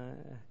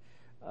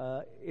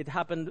 it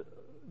happened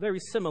very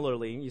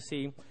similarly. You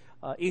see,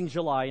 in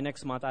July,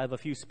 next month, I have a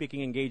few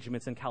speaking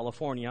engagements in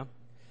California.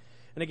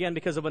 And again,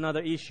 because of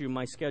another issue,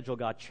 my schedule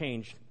got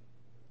changed.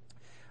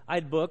 I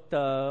had booked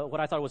what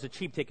I thought was a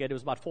cheap ticket. It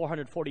was about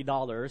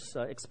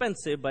 $440.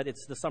 Expensive, but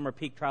it's the summer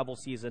peak travel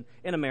season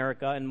in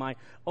America, and my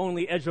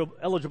only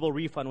eligible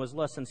refund was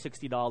less than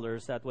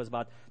 $60. That was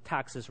about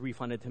taxes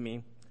refunded to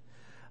me.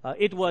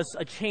 It was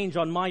a change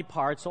on my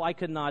part, so I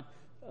could not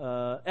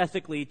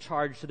ethically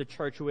charge to the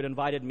church who had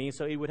invited me,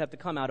 so it would have to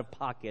come out of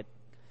pocket.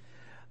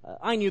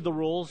 I knew the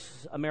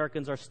rules.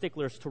 Americans are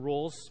sticklers to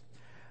rules.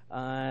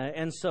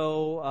 And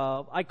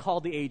so I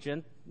called the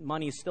agent.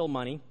 Money is still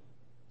money.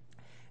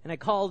 And I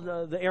called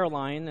the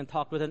airline and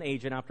talked with an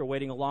agent after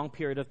waiting a long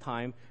period of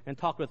time and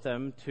talked with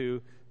them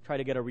to try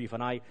to get a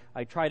refund.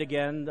 I tried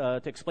again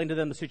to explain to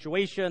them the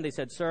situation. They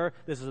said, "Sir,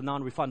 this is a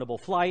non-refundable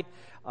flight."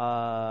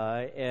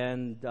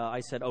 And I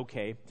said,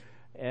 "Okay."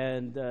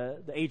 And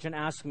the agent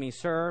asked me,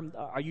 "Sir,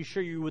 are you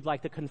sure you would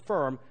like to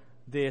confirm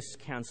this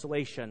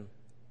cancellation?"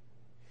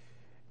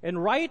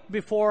 And right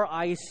before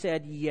I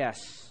said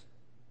yes,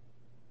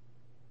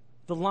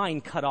 the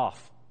line cut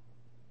off.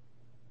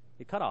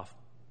 It cut off.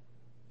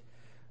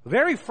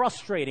 Very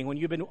frustrating when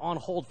you've been on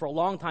hold for a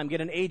long time,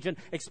 get an agent,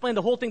 explain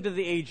the whole thing to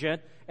the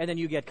agent, and then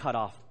you get cut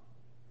off.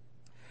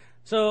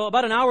 So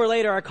about an hour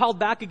later, I called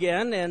back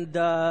again and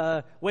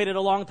waited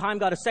a long time,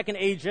 got a second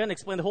agent,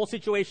 explained the whole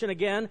situation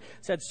again,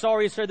 said,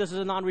 "Sorry, sir, this is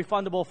a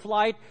non-refundable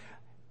flight."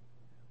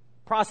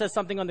 Processed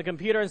something on the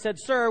computer and said,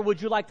 "Sir,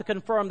 would you like to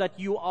confirm that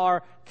you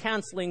are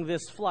canceling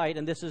this flight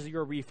and this is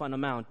your refund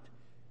amount?"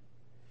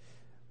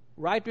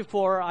 Right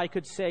before I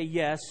could say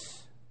yes,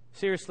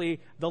 seriously,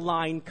 the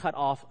line cut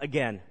off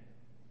again.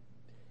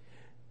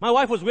 My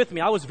wife was with me.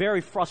 I was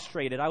very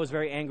frustrated. I was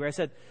very angry. I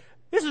said,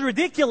 "This is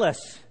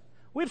ridiculous.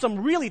 We have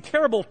some really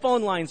terrible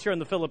phone lines here in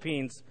the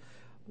Philippines.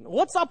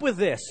 What's up with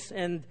this?"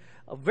 And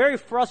very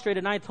frustrated,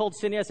 and I told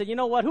Cindy, I said, "You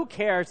know what? Who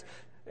cares?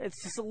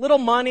 It's just a little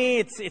money.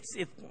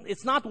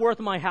 It's not worth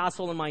my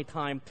hassle and my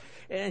time."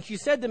 And she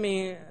said to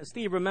me,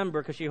 "Steve,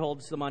 remember," because she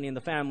holds the money in the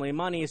family,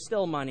 "money is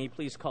still money.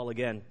 Please call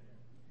again."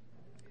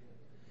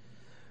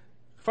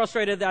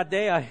 Frustrated that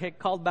day, I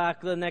called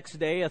back the next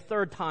day, a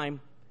third time.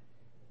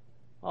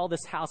 All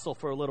this hassle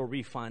for a little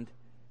refund.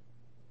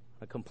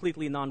 A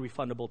completely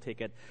non-refundable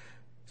ticket.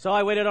 So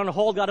I waited on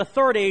hold, got a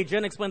third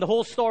agent, explained the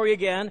whole story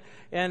again.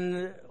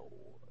 And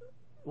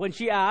when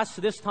she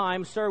asked this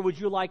time, "Sir, would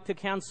you like to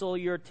cancel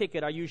your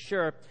ticket? Are you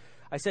sure?"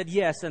 I said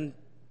yes, and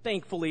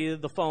thankfully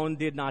the phone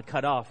did not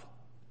cut off.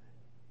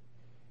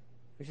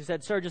 And she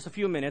said, "Sir, just a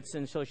few minutes."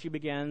 And so she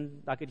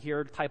began, I could hear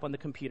her type on the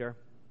computer.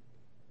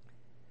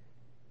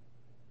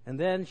 And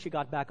then she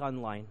got back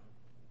online.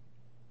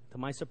 To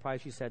my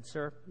surprise, she said,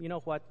 "Sir, you know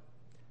what?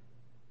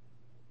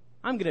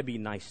 I'm going to be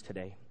nice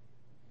today.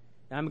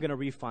 I'm going to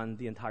refund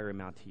the entire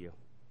amount to you."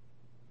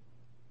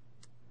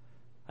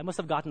 I must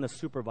have gotten a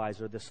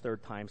supervisor this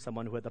third time,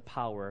 someone who had the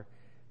power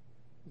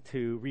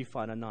to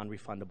refund a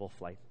non-refundable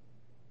flight.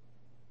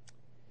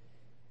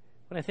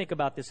 When I think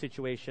about this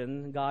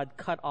situation, God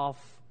cut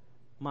off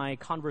my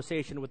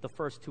conversation with the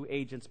first two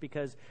agents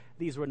because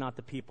these were not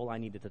the people I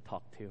needed to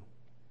talk to.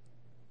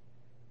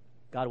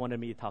 God wanted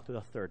me to talk to the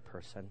third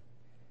person,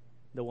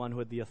 the one who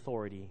had the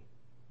authority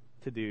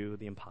to do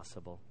the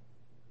impossible.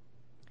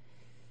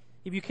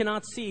 If you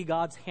cannot see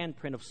God's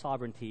handprint of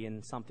sovereignty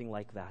in something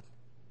like that,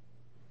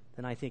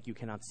 then I think you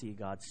cannot see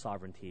God's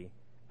sovereignty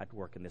at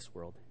work in this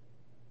world.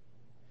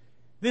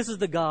 This is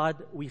the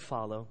God we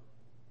follow.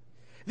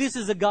 This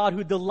is a God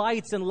who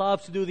delights and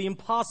loves to do the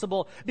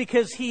impossible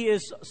because He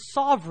is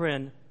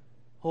sovereign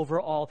over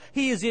all.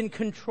 He is in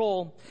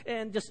control.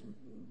 And just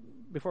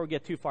before we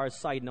get too far, a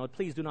side note,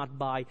 please do not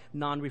buy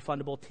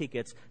non-refundable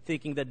tickets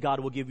thinking that God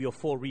will give you a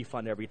full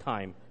refund every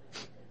time.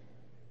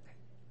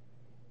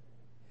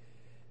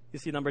 You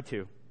see, number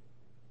two,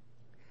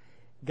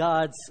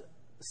 God's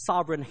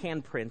sovereign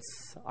handprints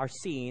are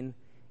seen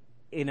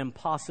in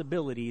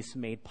impossibilities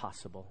made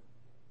possible.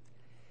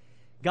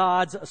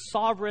 God's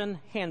sovereign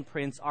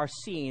handprints are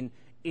seen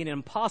in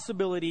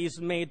impossibilities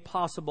made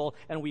possible,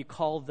 and we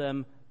call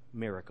them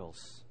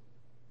miracles.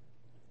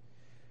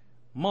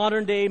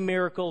 Modern day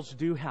miracles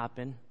do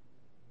happen.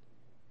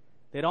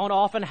 They don't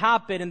often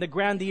happen in the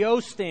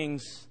grandiose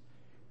things.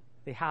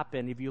 They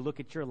happen if you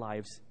look at your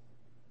lives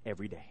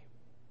every day.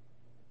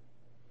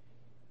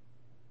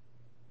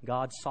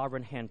 God's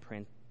sovereign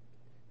handprint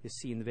is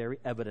seen very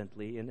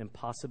evidently in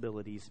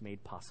impossibilities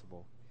made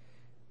possible.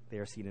 They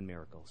are seen in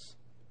miracles.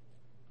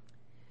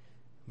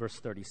 Verse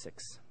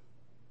 36.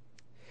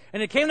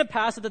 "And it came to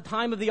pass at the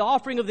time of the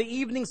offering of the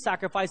evening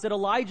sacrifice that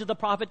Elijah the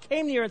prophet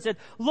came near and said,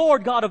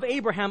 'Lord God of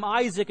Abraham,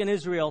 Isaac, and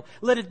Israel,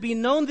 let it be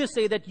known this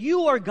day that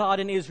you are God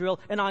in Israel,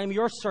 and I am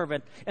your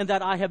servant, and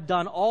that I have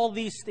done all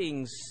these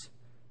things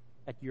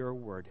at your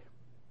word.'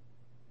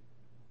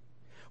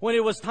 When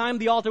it was time,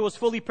 the altar was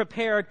fully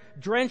prepared,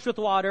 drenched with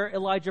water.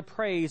 Elijah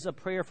prays a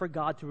prayer for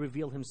God to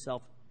reveal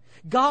Himself.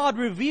 'God,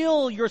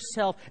 reveal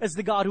yourself as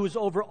the God who is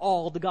over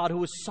all, the God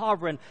who is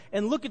sovereign.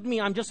 And look at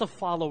me, I'm just a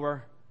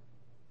follower.'"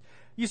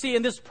 You see,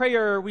 in this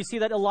prayer, we see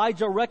that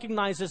Elijah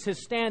recognizes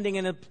his standing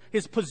and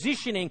his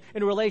positioning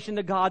in relation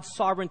to God's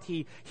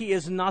sovereignty. He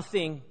is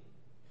nothing.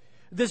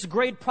 This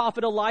great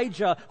prophet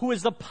Elijah, who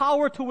has the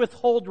power to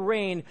withhold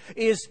rain,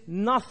 is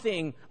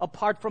nothing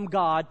apart from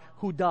God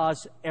who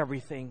does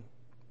everything.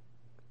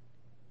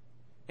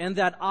 "And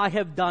that I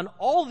have done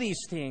all these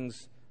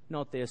things,"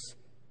 note this,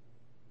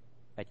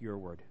 "at your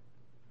word."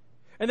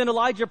 And then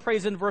Elijah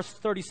prays in verse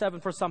 37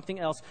 for something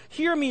else.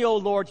 "Hear me, O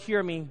Lord,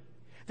 hear me.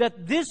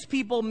 that this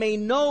people may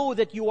know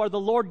that you are the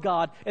Lord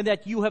God and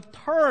that you have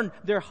turned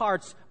their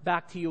hearts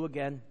back to you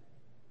again.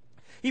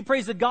 He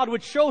prays that God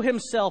would show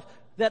himself,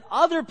 that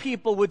other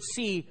people would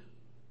see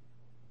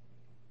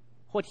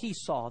what he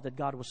saw, that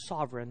God was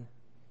sovereign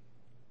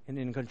and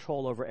in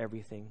control over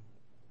everything.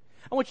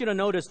 I want you to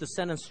notice the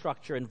sentence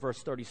structure in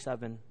verse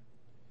 37.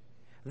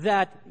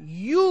 That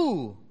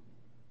you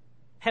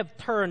have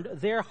turned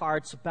their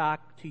hearts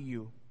back to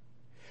you.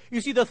 You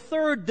see, the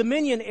third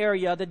dominion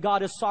area that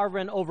God is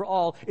sovereign over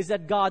all is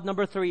that God,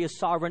 number 3, is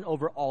sovereign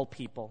over all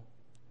people.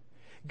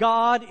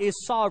 God is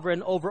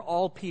sovereign over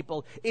all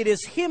people. It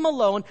is Him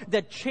alone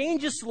that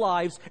changes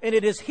lives, and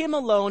it is Him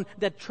alone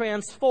that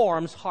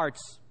transforms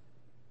hearts.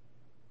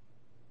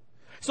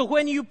 So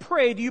when you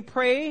pray, do you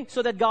pray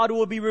so that God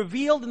will be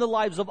revealed in the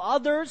lives of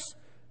others,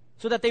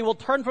 so that they will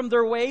turn from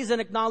their ways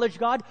and acknowledge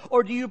God?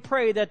 Or do you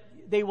pray that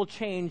they will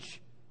change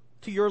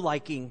to your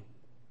liking?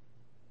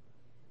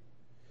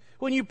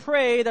 When you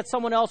pray that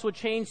someone else will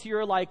change to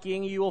your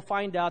liking, you will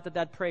find out that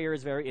that prayer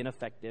is very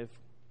ineffective.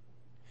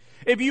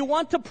 If you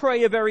want to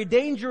pray a very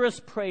dangerous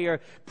prayer,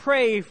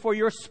 pray for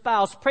your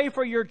spouse, pray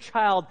for your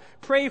child,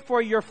 pray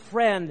for your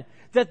friend,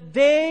 that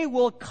they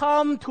will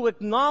come to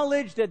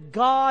acknowledge that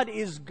God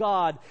is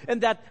God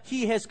and that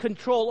He has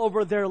control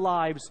over their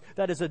lives.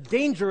 That is a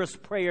dangerous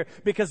prayer,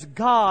 because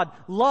God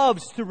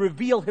loves to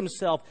reveal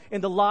Himself in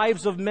the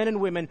lives of men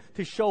and women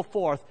to show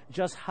forth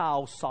just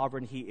how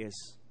sovereign He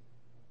is.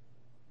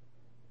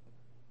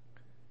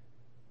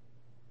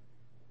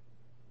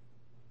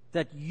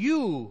 That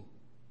you,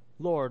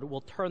 Lord, will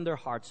turn their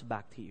hearts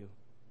back to you.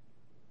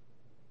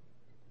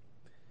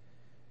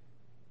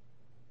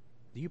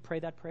 Do you pray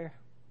that prayer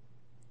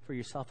for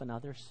yourself and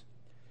others?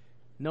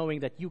 Knowing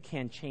that you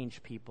can't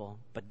change people,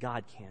 but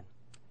God can.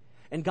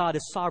 And God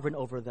is sovereign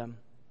over them.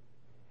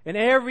 And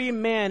every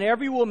man,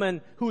 every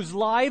woman whose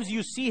lives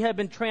you see have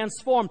been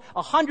transformed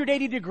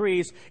 180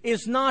 degrees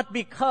is not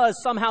because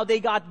somehow they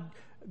got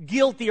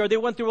guilty or they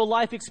went through a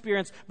life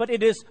experience, but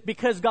it is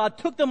because God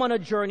took them on a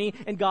journey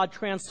and God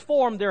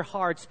transformed their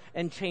hearts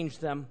and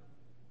changed them.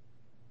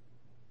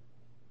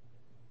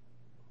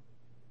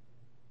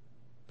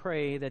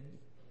 Pray that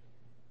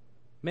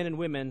men and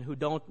women who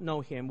don't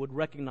know Him would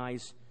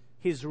recognize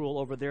His rule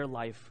over their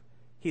life,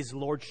 His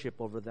lordship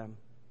over them.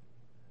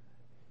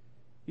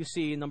 You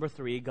see, number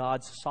 3,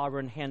 God's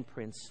sovereign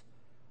handprints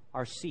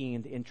are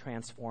seen in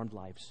transformed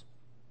lives.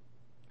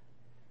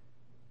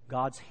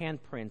 God's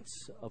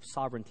handprints of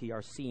sovereignty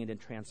are seen in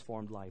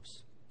transformed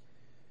lives.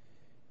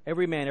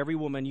 Every man, every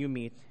woman you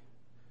meet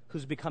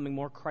who's becoming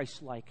more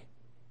Christ-like,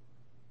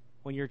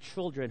 when your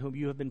children whom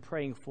you have been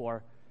praying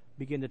for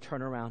begin to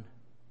turn around,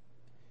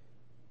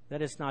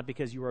 that is not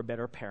because you are a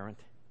better parent.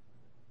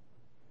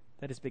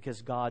 That is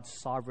because God's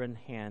sovereign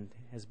hand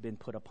has been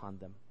put upon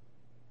them.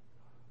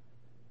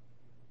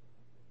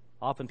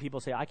 Often people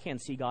say, I can't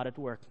see God at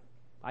work.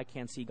 I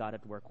can't see God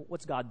at work.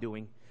 What's God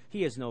doing?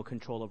 He has no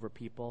control over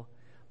people.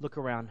 Look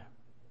around.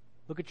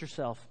 Look at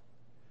yourself.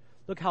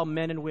 Look how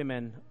men and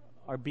women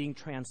are being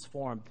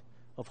transformed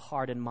of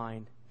heart and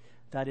mind.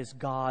 That is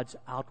God's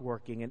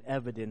outworking and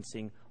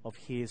evidencing of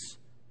His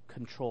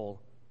control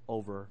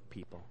over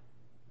people.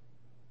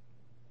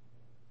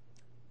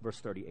 Verse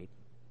 38.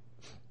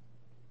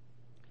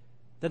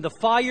 Then the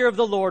fire of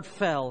the Lord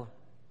fell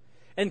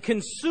and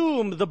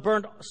consumed the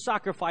burnt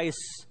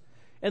sacrifice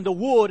and the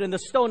wood and the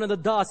stone and the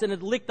dust, and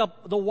it licked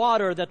up the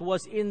water that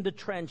was in the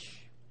trench.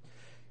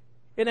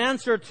 In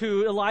answer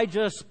to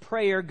Elijah's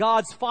prayer,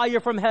 God's fire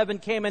from heaven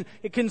came and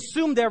it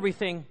consumed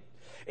everything.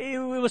 It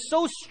was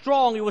so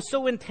strong, it was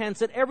so intense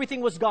that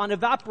everything was gone,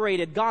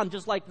 evaporated, gone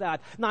just like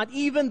that. Not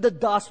even the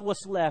dust was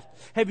left.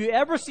 Have you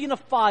ever seen a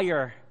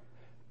fire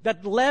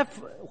that left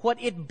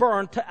what it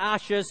burned to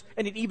ashes,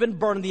 and it even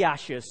burned the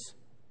ashes?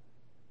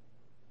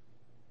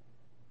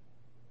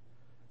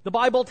 The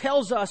Bible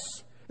tells us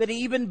that it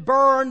even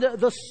burned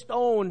the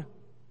stone.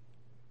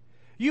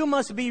 You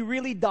must be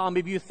really dumb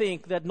if you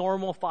think that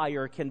normal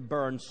fire can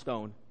burn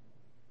stone.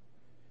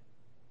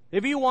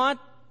 If you want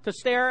to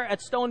stare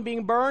at stone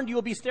being burned, you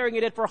will be staring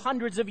at it for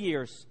hundreds of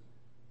years.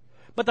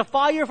 But the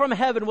fire from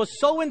heaven was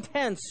so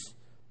intense,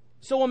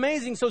 so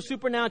amazing, so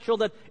supernatural,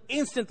 that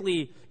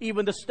instantly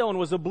even the stone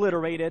was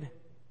obliterated.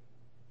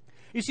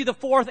 You see, the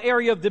fourth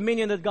area of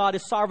dominion that God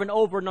is sovereign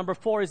over, number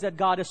 4, is that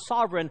God is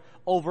sovereign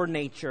over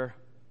nature.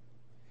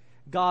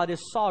 God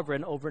is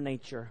sovereign over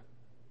nature.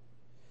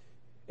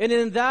 And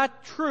in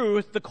that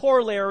truth, the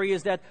corollary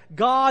is that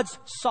God's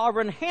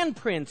sovereign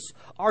handprints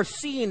are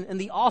seen in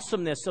the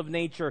awesomeness of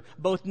nature,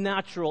 both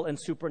natural and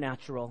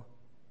supernatural.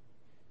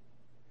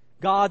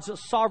 God's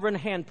sovereign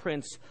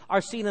handprints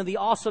are seen in the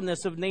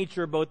awesomeness of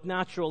nature, both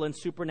natural and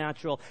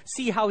supernatural.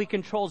 See how He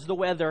controls the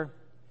weather.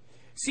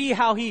 See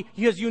how He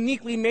has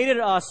uniquely made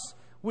us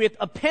with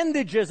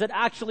appendages that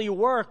actually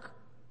work.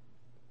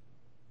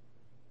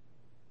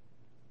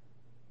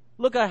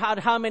 Look at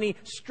how many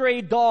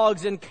stray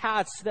dogs and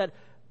cats that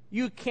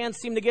you can't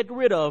seem to get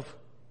rid of,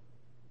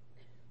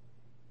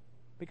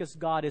 because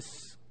God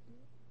is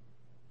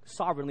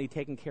sovereignly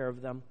taking care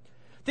of them.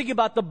 Think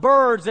about the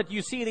birds that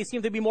you see. They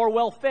seem to be more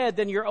well-fed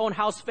than your own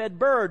house-fed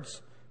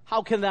birds.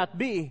 How can that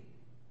be?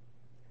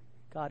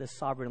 God is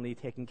sovereignly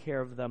taking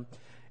care of them.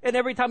 And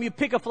every time you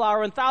pick a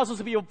flower, and thousands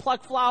of people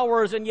pluck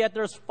flowers, and yet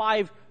there's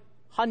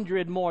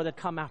 500 more that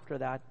come after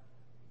that.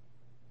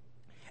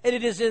 And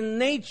it is in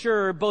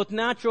nature, both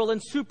natural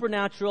and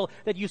supernatural,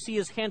 that you see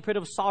His handprint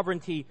of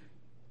sovereignty.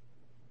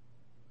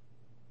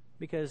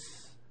 Because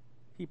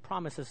He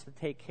promises to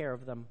take care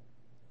of them.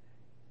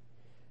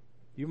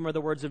 You remember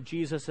the words of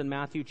Jesus in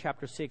Matthew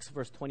chapter 6,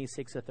 verse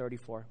 26 to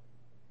 34.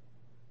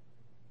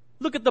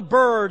 Look at the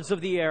birds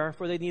of the air,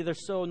 for they neither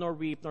sow nor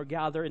reap nor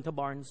gather into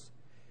barns.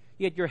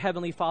 Yet your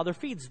heavenly Father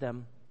feeds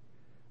them.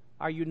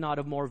 Are you not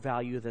of more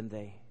value than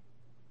they?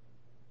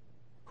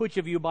 Which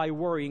of you by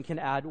worrying can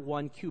add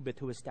 1 cubit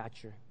to his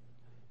stature?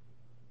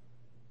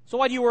 So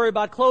why do you worry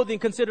about clothing?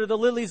 Consider the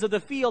lilies of the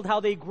field, how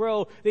they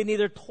grow. They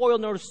neither toil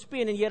nor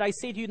spin. And yet I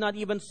say to you, not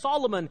even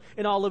Solomon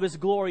in all of his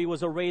glory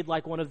was arrayed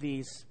like one of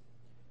these.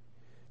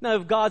 Now,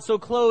 if God so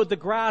clothed the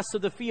grass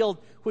of the field,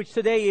 which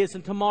today is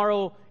and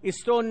tomorrow is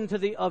thrown into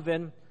the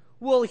oven,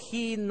 will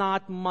He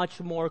not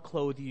much more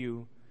clothe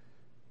you,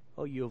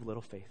 O you of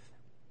little faith?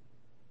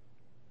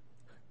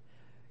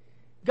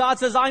 God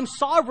says, I'm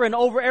sovereign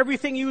over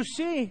everything you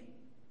see.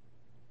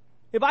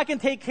 If I can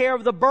take care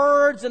of the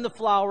birds and the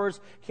flowers,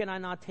 can I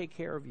not take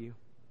care of you?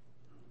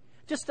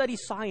 Just study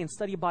science,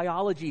 study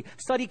biology,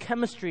 study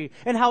chemistry,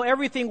 and how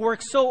everything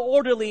works so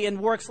orderly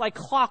and works like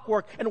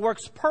clockwork and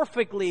works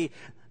perfectly.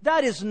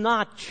 That is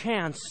not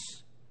chance.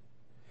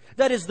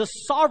 That is the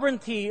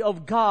sovereignty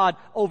of God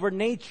over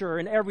nature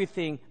and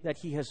everything that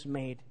He has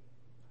made.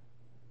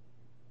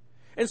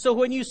 And so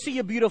when you see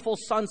a beautiful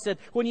sunset,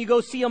 when you go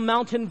see a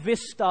mountain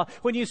vista,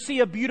 when you see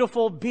a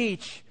beautiful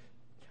beach,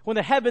 when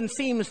the heaven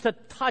seems to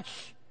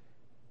touch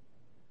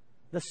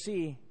the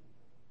sea,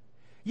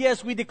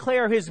 yes, we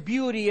declare His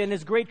beauty and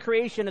His great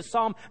creation, as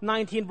Psalm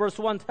 19 verse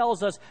 1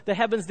 tells us. The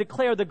heavens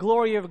declare the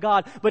glory of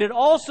God, but it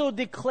also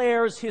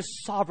declares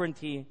His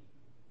sovereignty.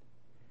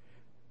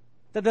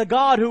 That the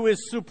God who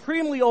is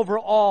supremely over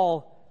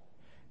all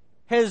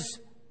has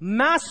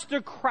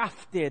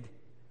mastercrafted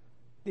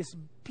this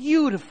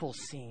beautiful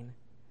scene.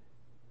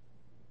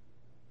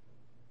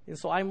 And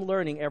so I'm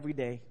learning every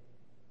day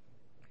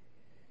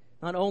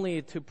not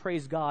only to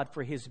praise God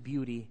for His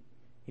beauty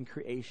in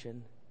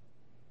creation,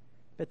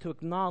 but to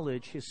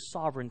acknowledge His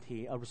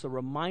sovereignty as a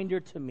reminder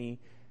to me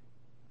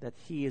that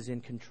He is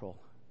in control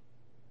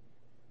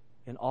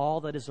in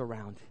all that is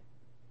around.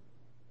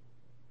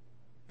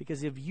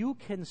 Because if you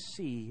can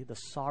see the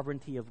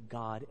sovereignty of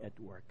God at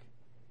work,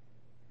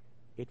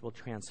 it will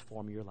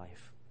transform your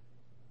life.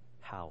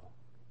 How?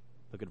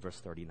 Look at verse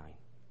 39.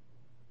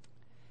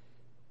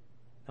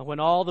 And when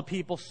all the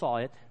people saw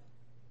it,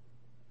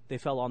 they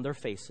fell on their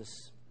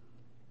faces,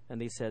 and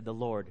they said, the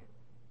Lord,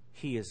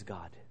 He is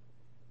God.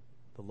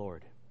 The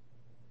Lord,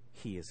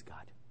 He is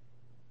God.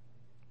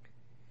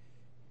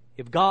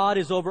 If God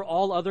is over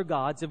all other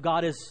gods, if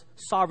God is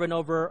sovereign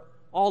over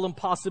all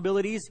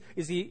impossibilities,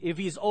 if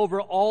He's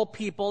over all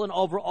people and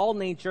over all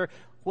nature,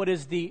 what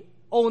is the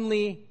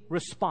only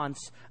response?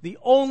 The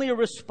only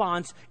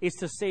response is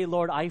to say,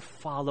 Lord, I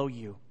follow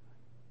You.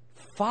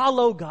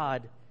 Follow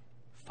God.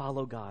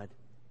 Follow God.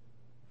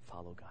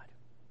 Follow God.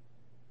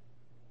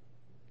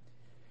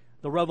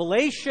 The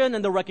revelation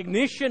and the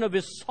recognition of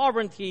His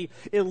sovereignty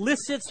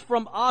elicits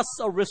from us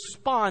a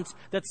response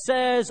that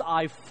says,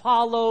 I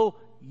follow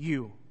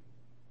You.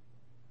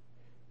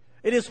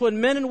 It is when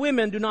men and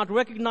women do not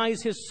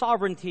recognize His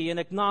sovereignty and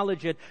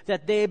acknowledge it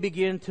that they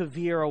begin to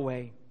veer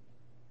away.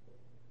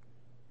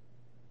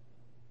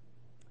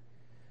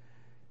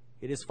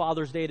 It is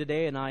Father's Day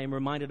today, and I am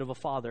reminded of a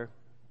father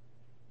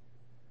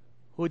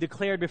who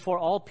declared before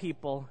all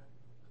people,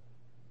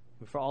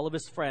 before all of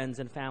his friends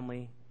and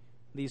family,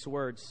 these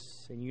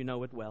words, and you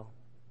know it well.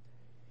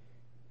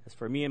 As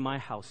for me and my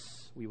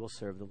house, we will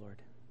serve the Lord.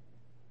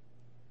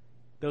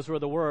 Those were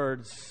the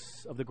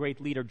words of the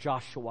great leader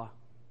Joshua.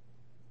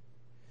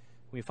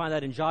 We find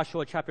that in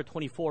Joshua chapter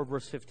 24,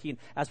 verse 15.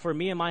 As for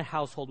me and my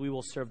household, we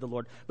will serve the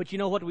Lord. But you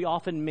know what? We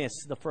often miss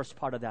the first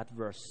part of that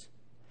verse.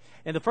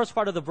 And the first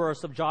part of the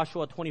verse of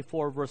Joshua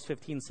 24, verse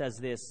 15 says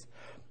this.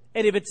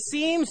 And if it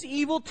seems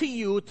evil to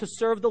you to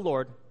serve the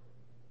Lord,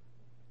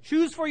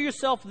 choose for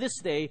yourself this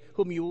day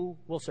whom you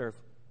will serve.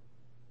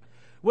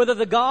 Whether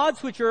the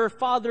gods which your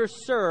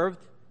fathers served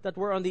that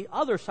were on the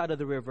other side of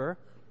the river,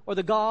 or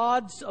the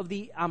gods of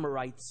the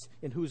Amorites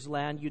in whose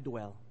land you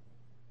dwell.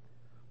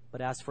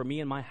 But as for me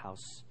and my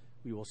house,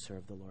 we will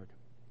serve the Lord.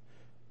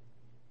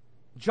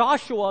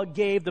 Joshua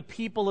gave the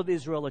people of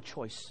Israel a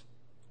choice.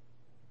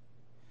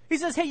 He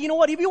says, hey, you know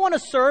what? If you want to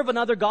serve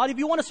another God, if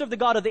you want to serve the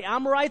God of the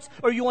Amorites,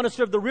 or you want to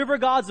serve the river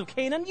gods of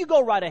Canaan, you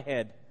go right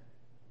ahead.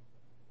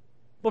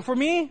 But for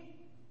me,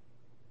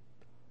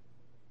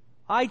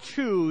 I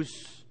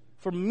choose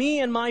for me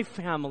and my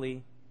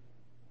family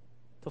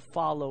to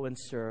follow and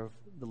serve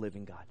the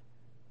living God.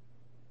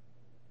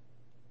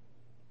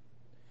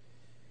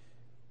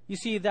 You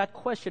see, that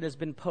question has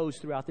been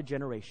posed throughout the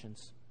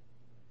generations.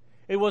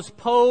 It was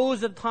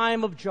posed at the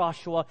time of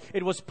Joshua.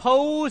 It was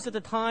posed at the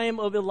time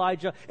of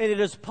Elijah. And it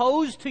is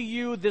posed to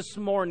you this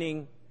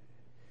morning.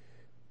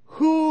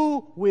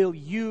 Who will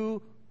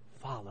you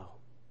follow?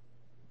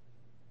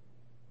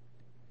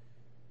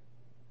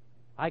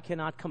 I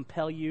cannot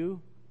compel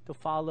you to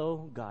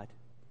follow God.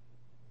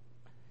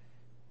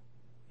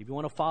 If you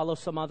want to follow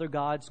some other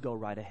gods, go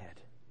right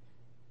ahead.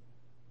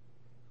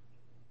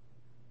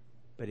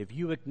 But if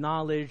you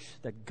acknowledge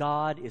that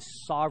God is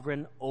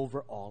sovereign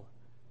over all,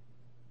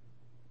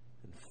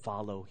 then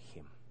follow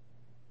Him.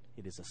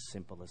 It is as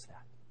simple as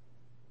that.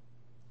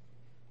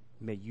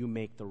 May you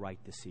make the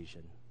right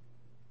decision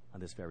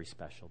on this very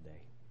special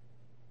day.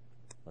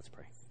 Let's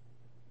pray.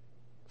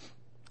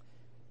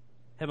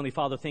 Heavenly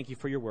Father, thank you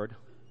for your word.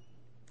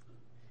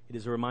 It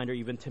is a reminder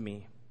even to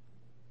me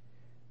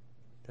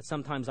that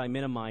sometimes I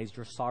minimize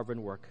your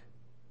sovereign work,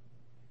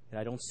 and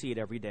I don't see it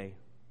every day.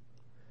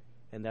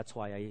 And that's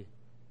why I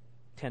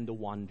tend to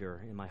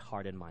wander in my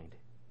heart and mind.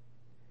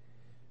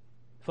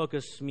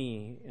 Focus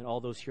me and all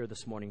those here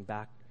this morning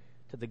back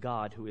to the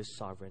God who is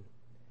sovereign,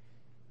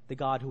 the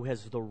God who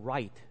has the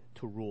right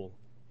to rule,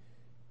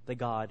 the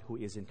God who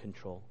is in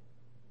control.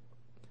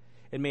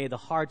 And may the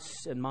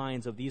hearts and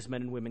minds of these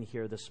men and women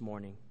here this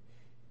morning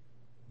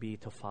be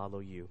to follow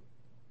you.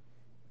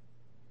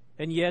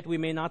 And yet we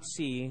may not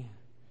see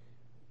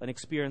an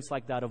experience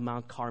like that of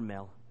Mount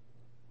Carmel,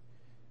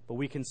 but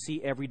we can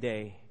see every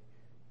day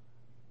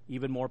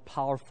even more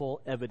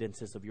powerful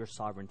evidences of your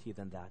sovereignty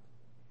than that,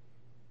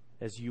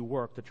 as you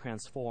work to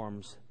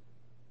transform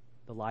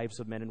the lives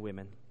of men and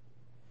women,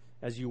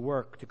 as you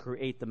work to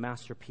create the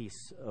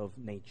masterpiece of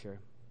nature,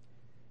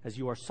 as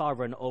you are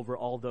sovereign over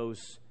all those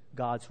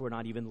gods who are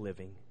not even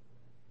living,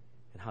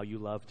 and how you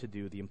love to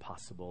do the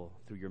impossible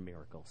through your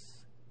miracles.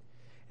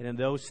 And in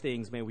those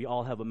things, may we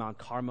all have a Mount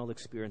Carmel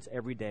experience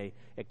every day,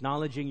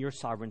 acknowledging your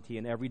sovereignty,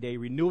 and every day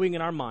renewing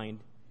in our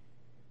mind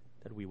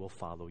that we will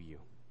follow you.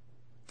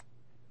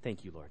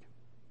 Thank you, Lord.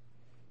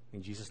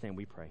 In Jesus' name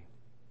we pray.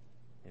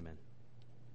 Amen.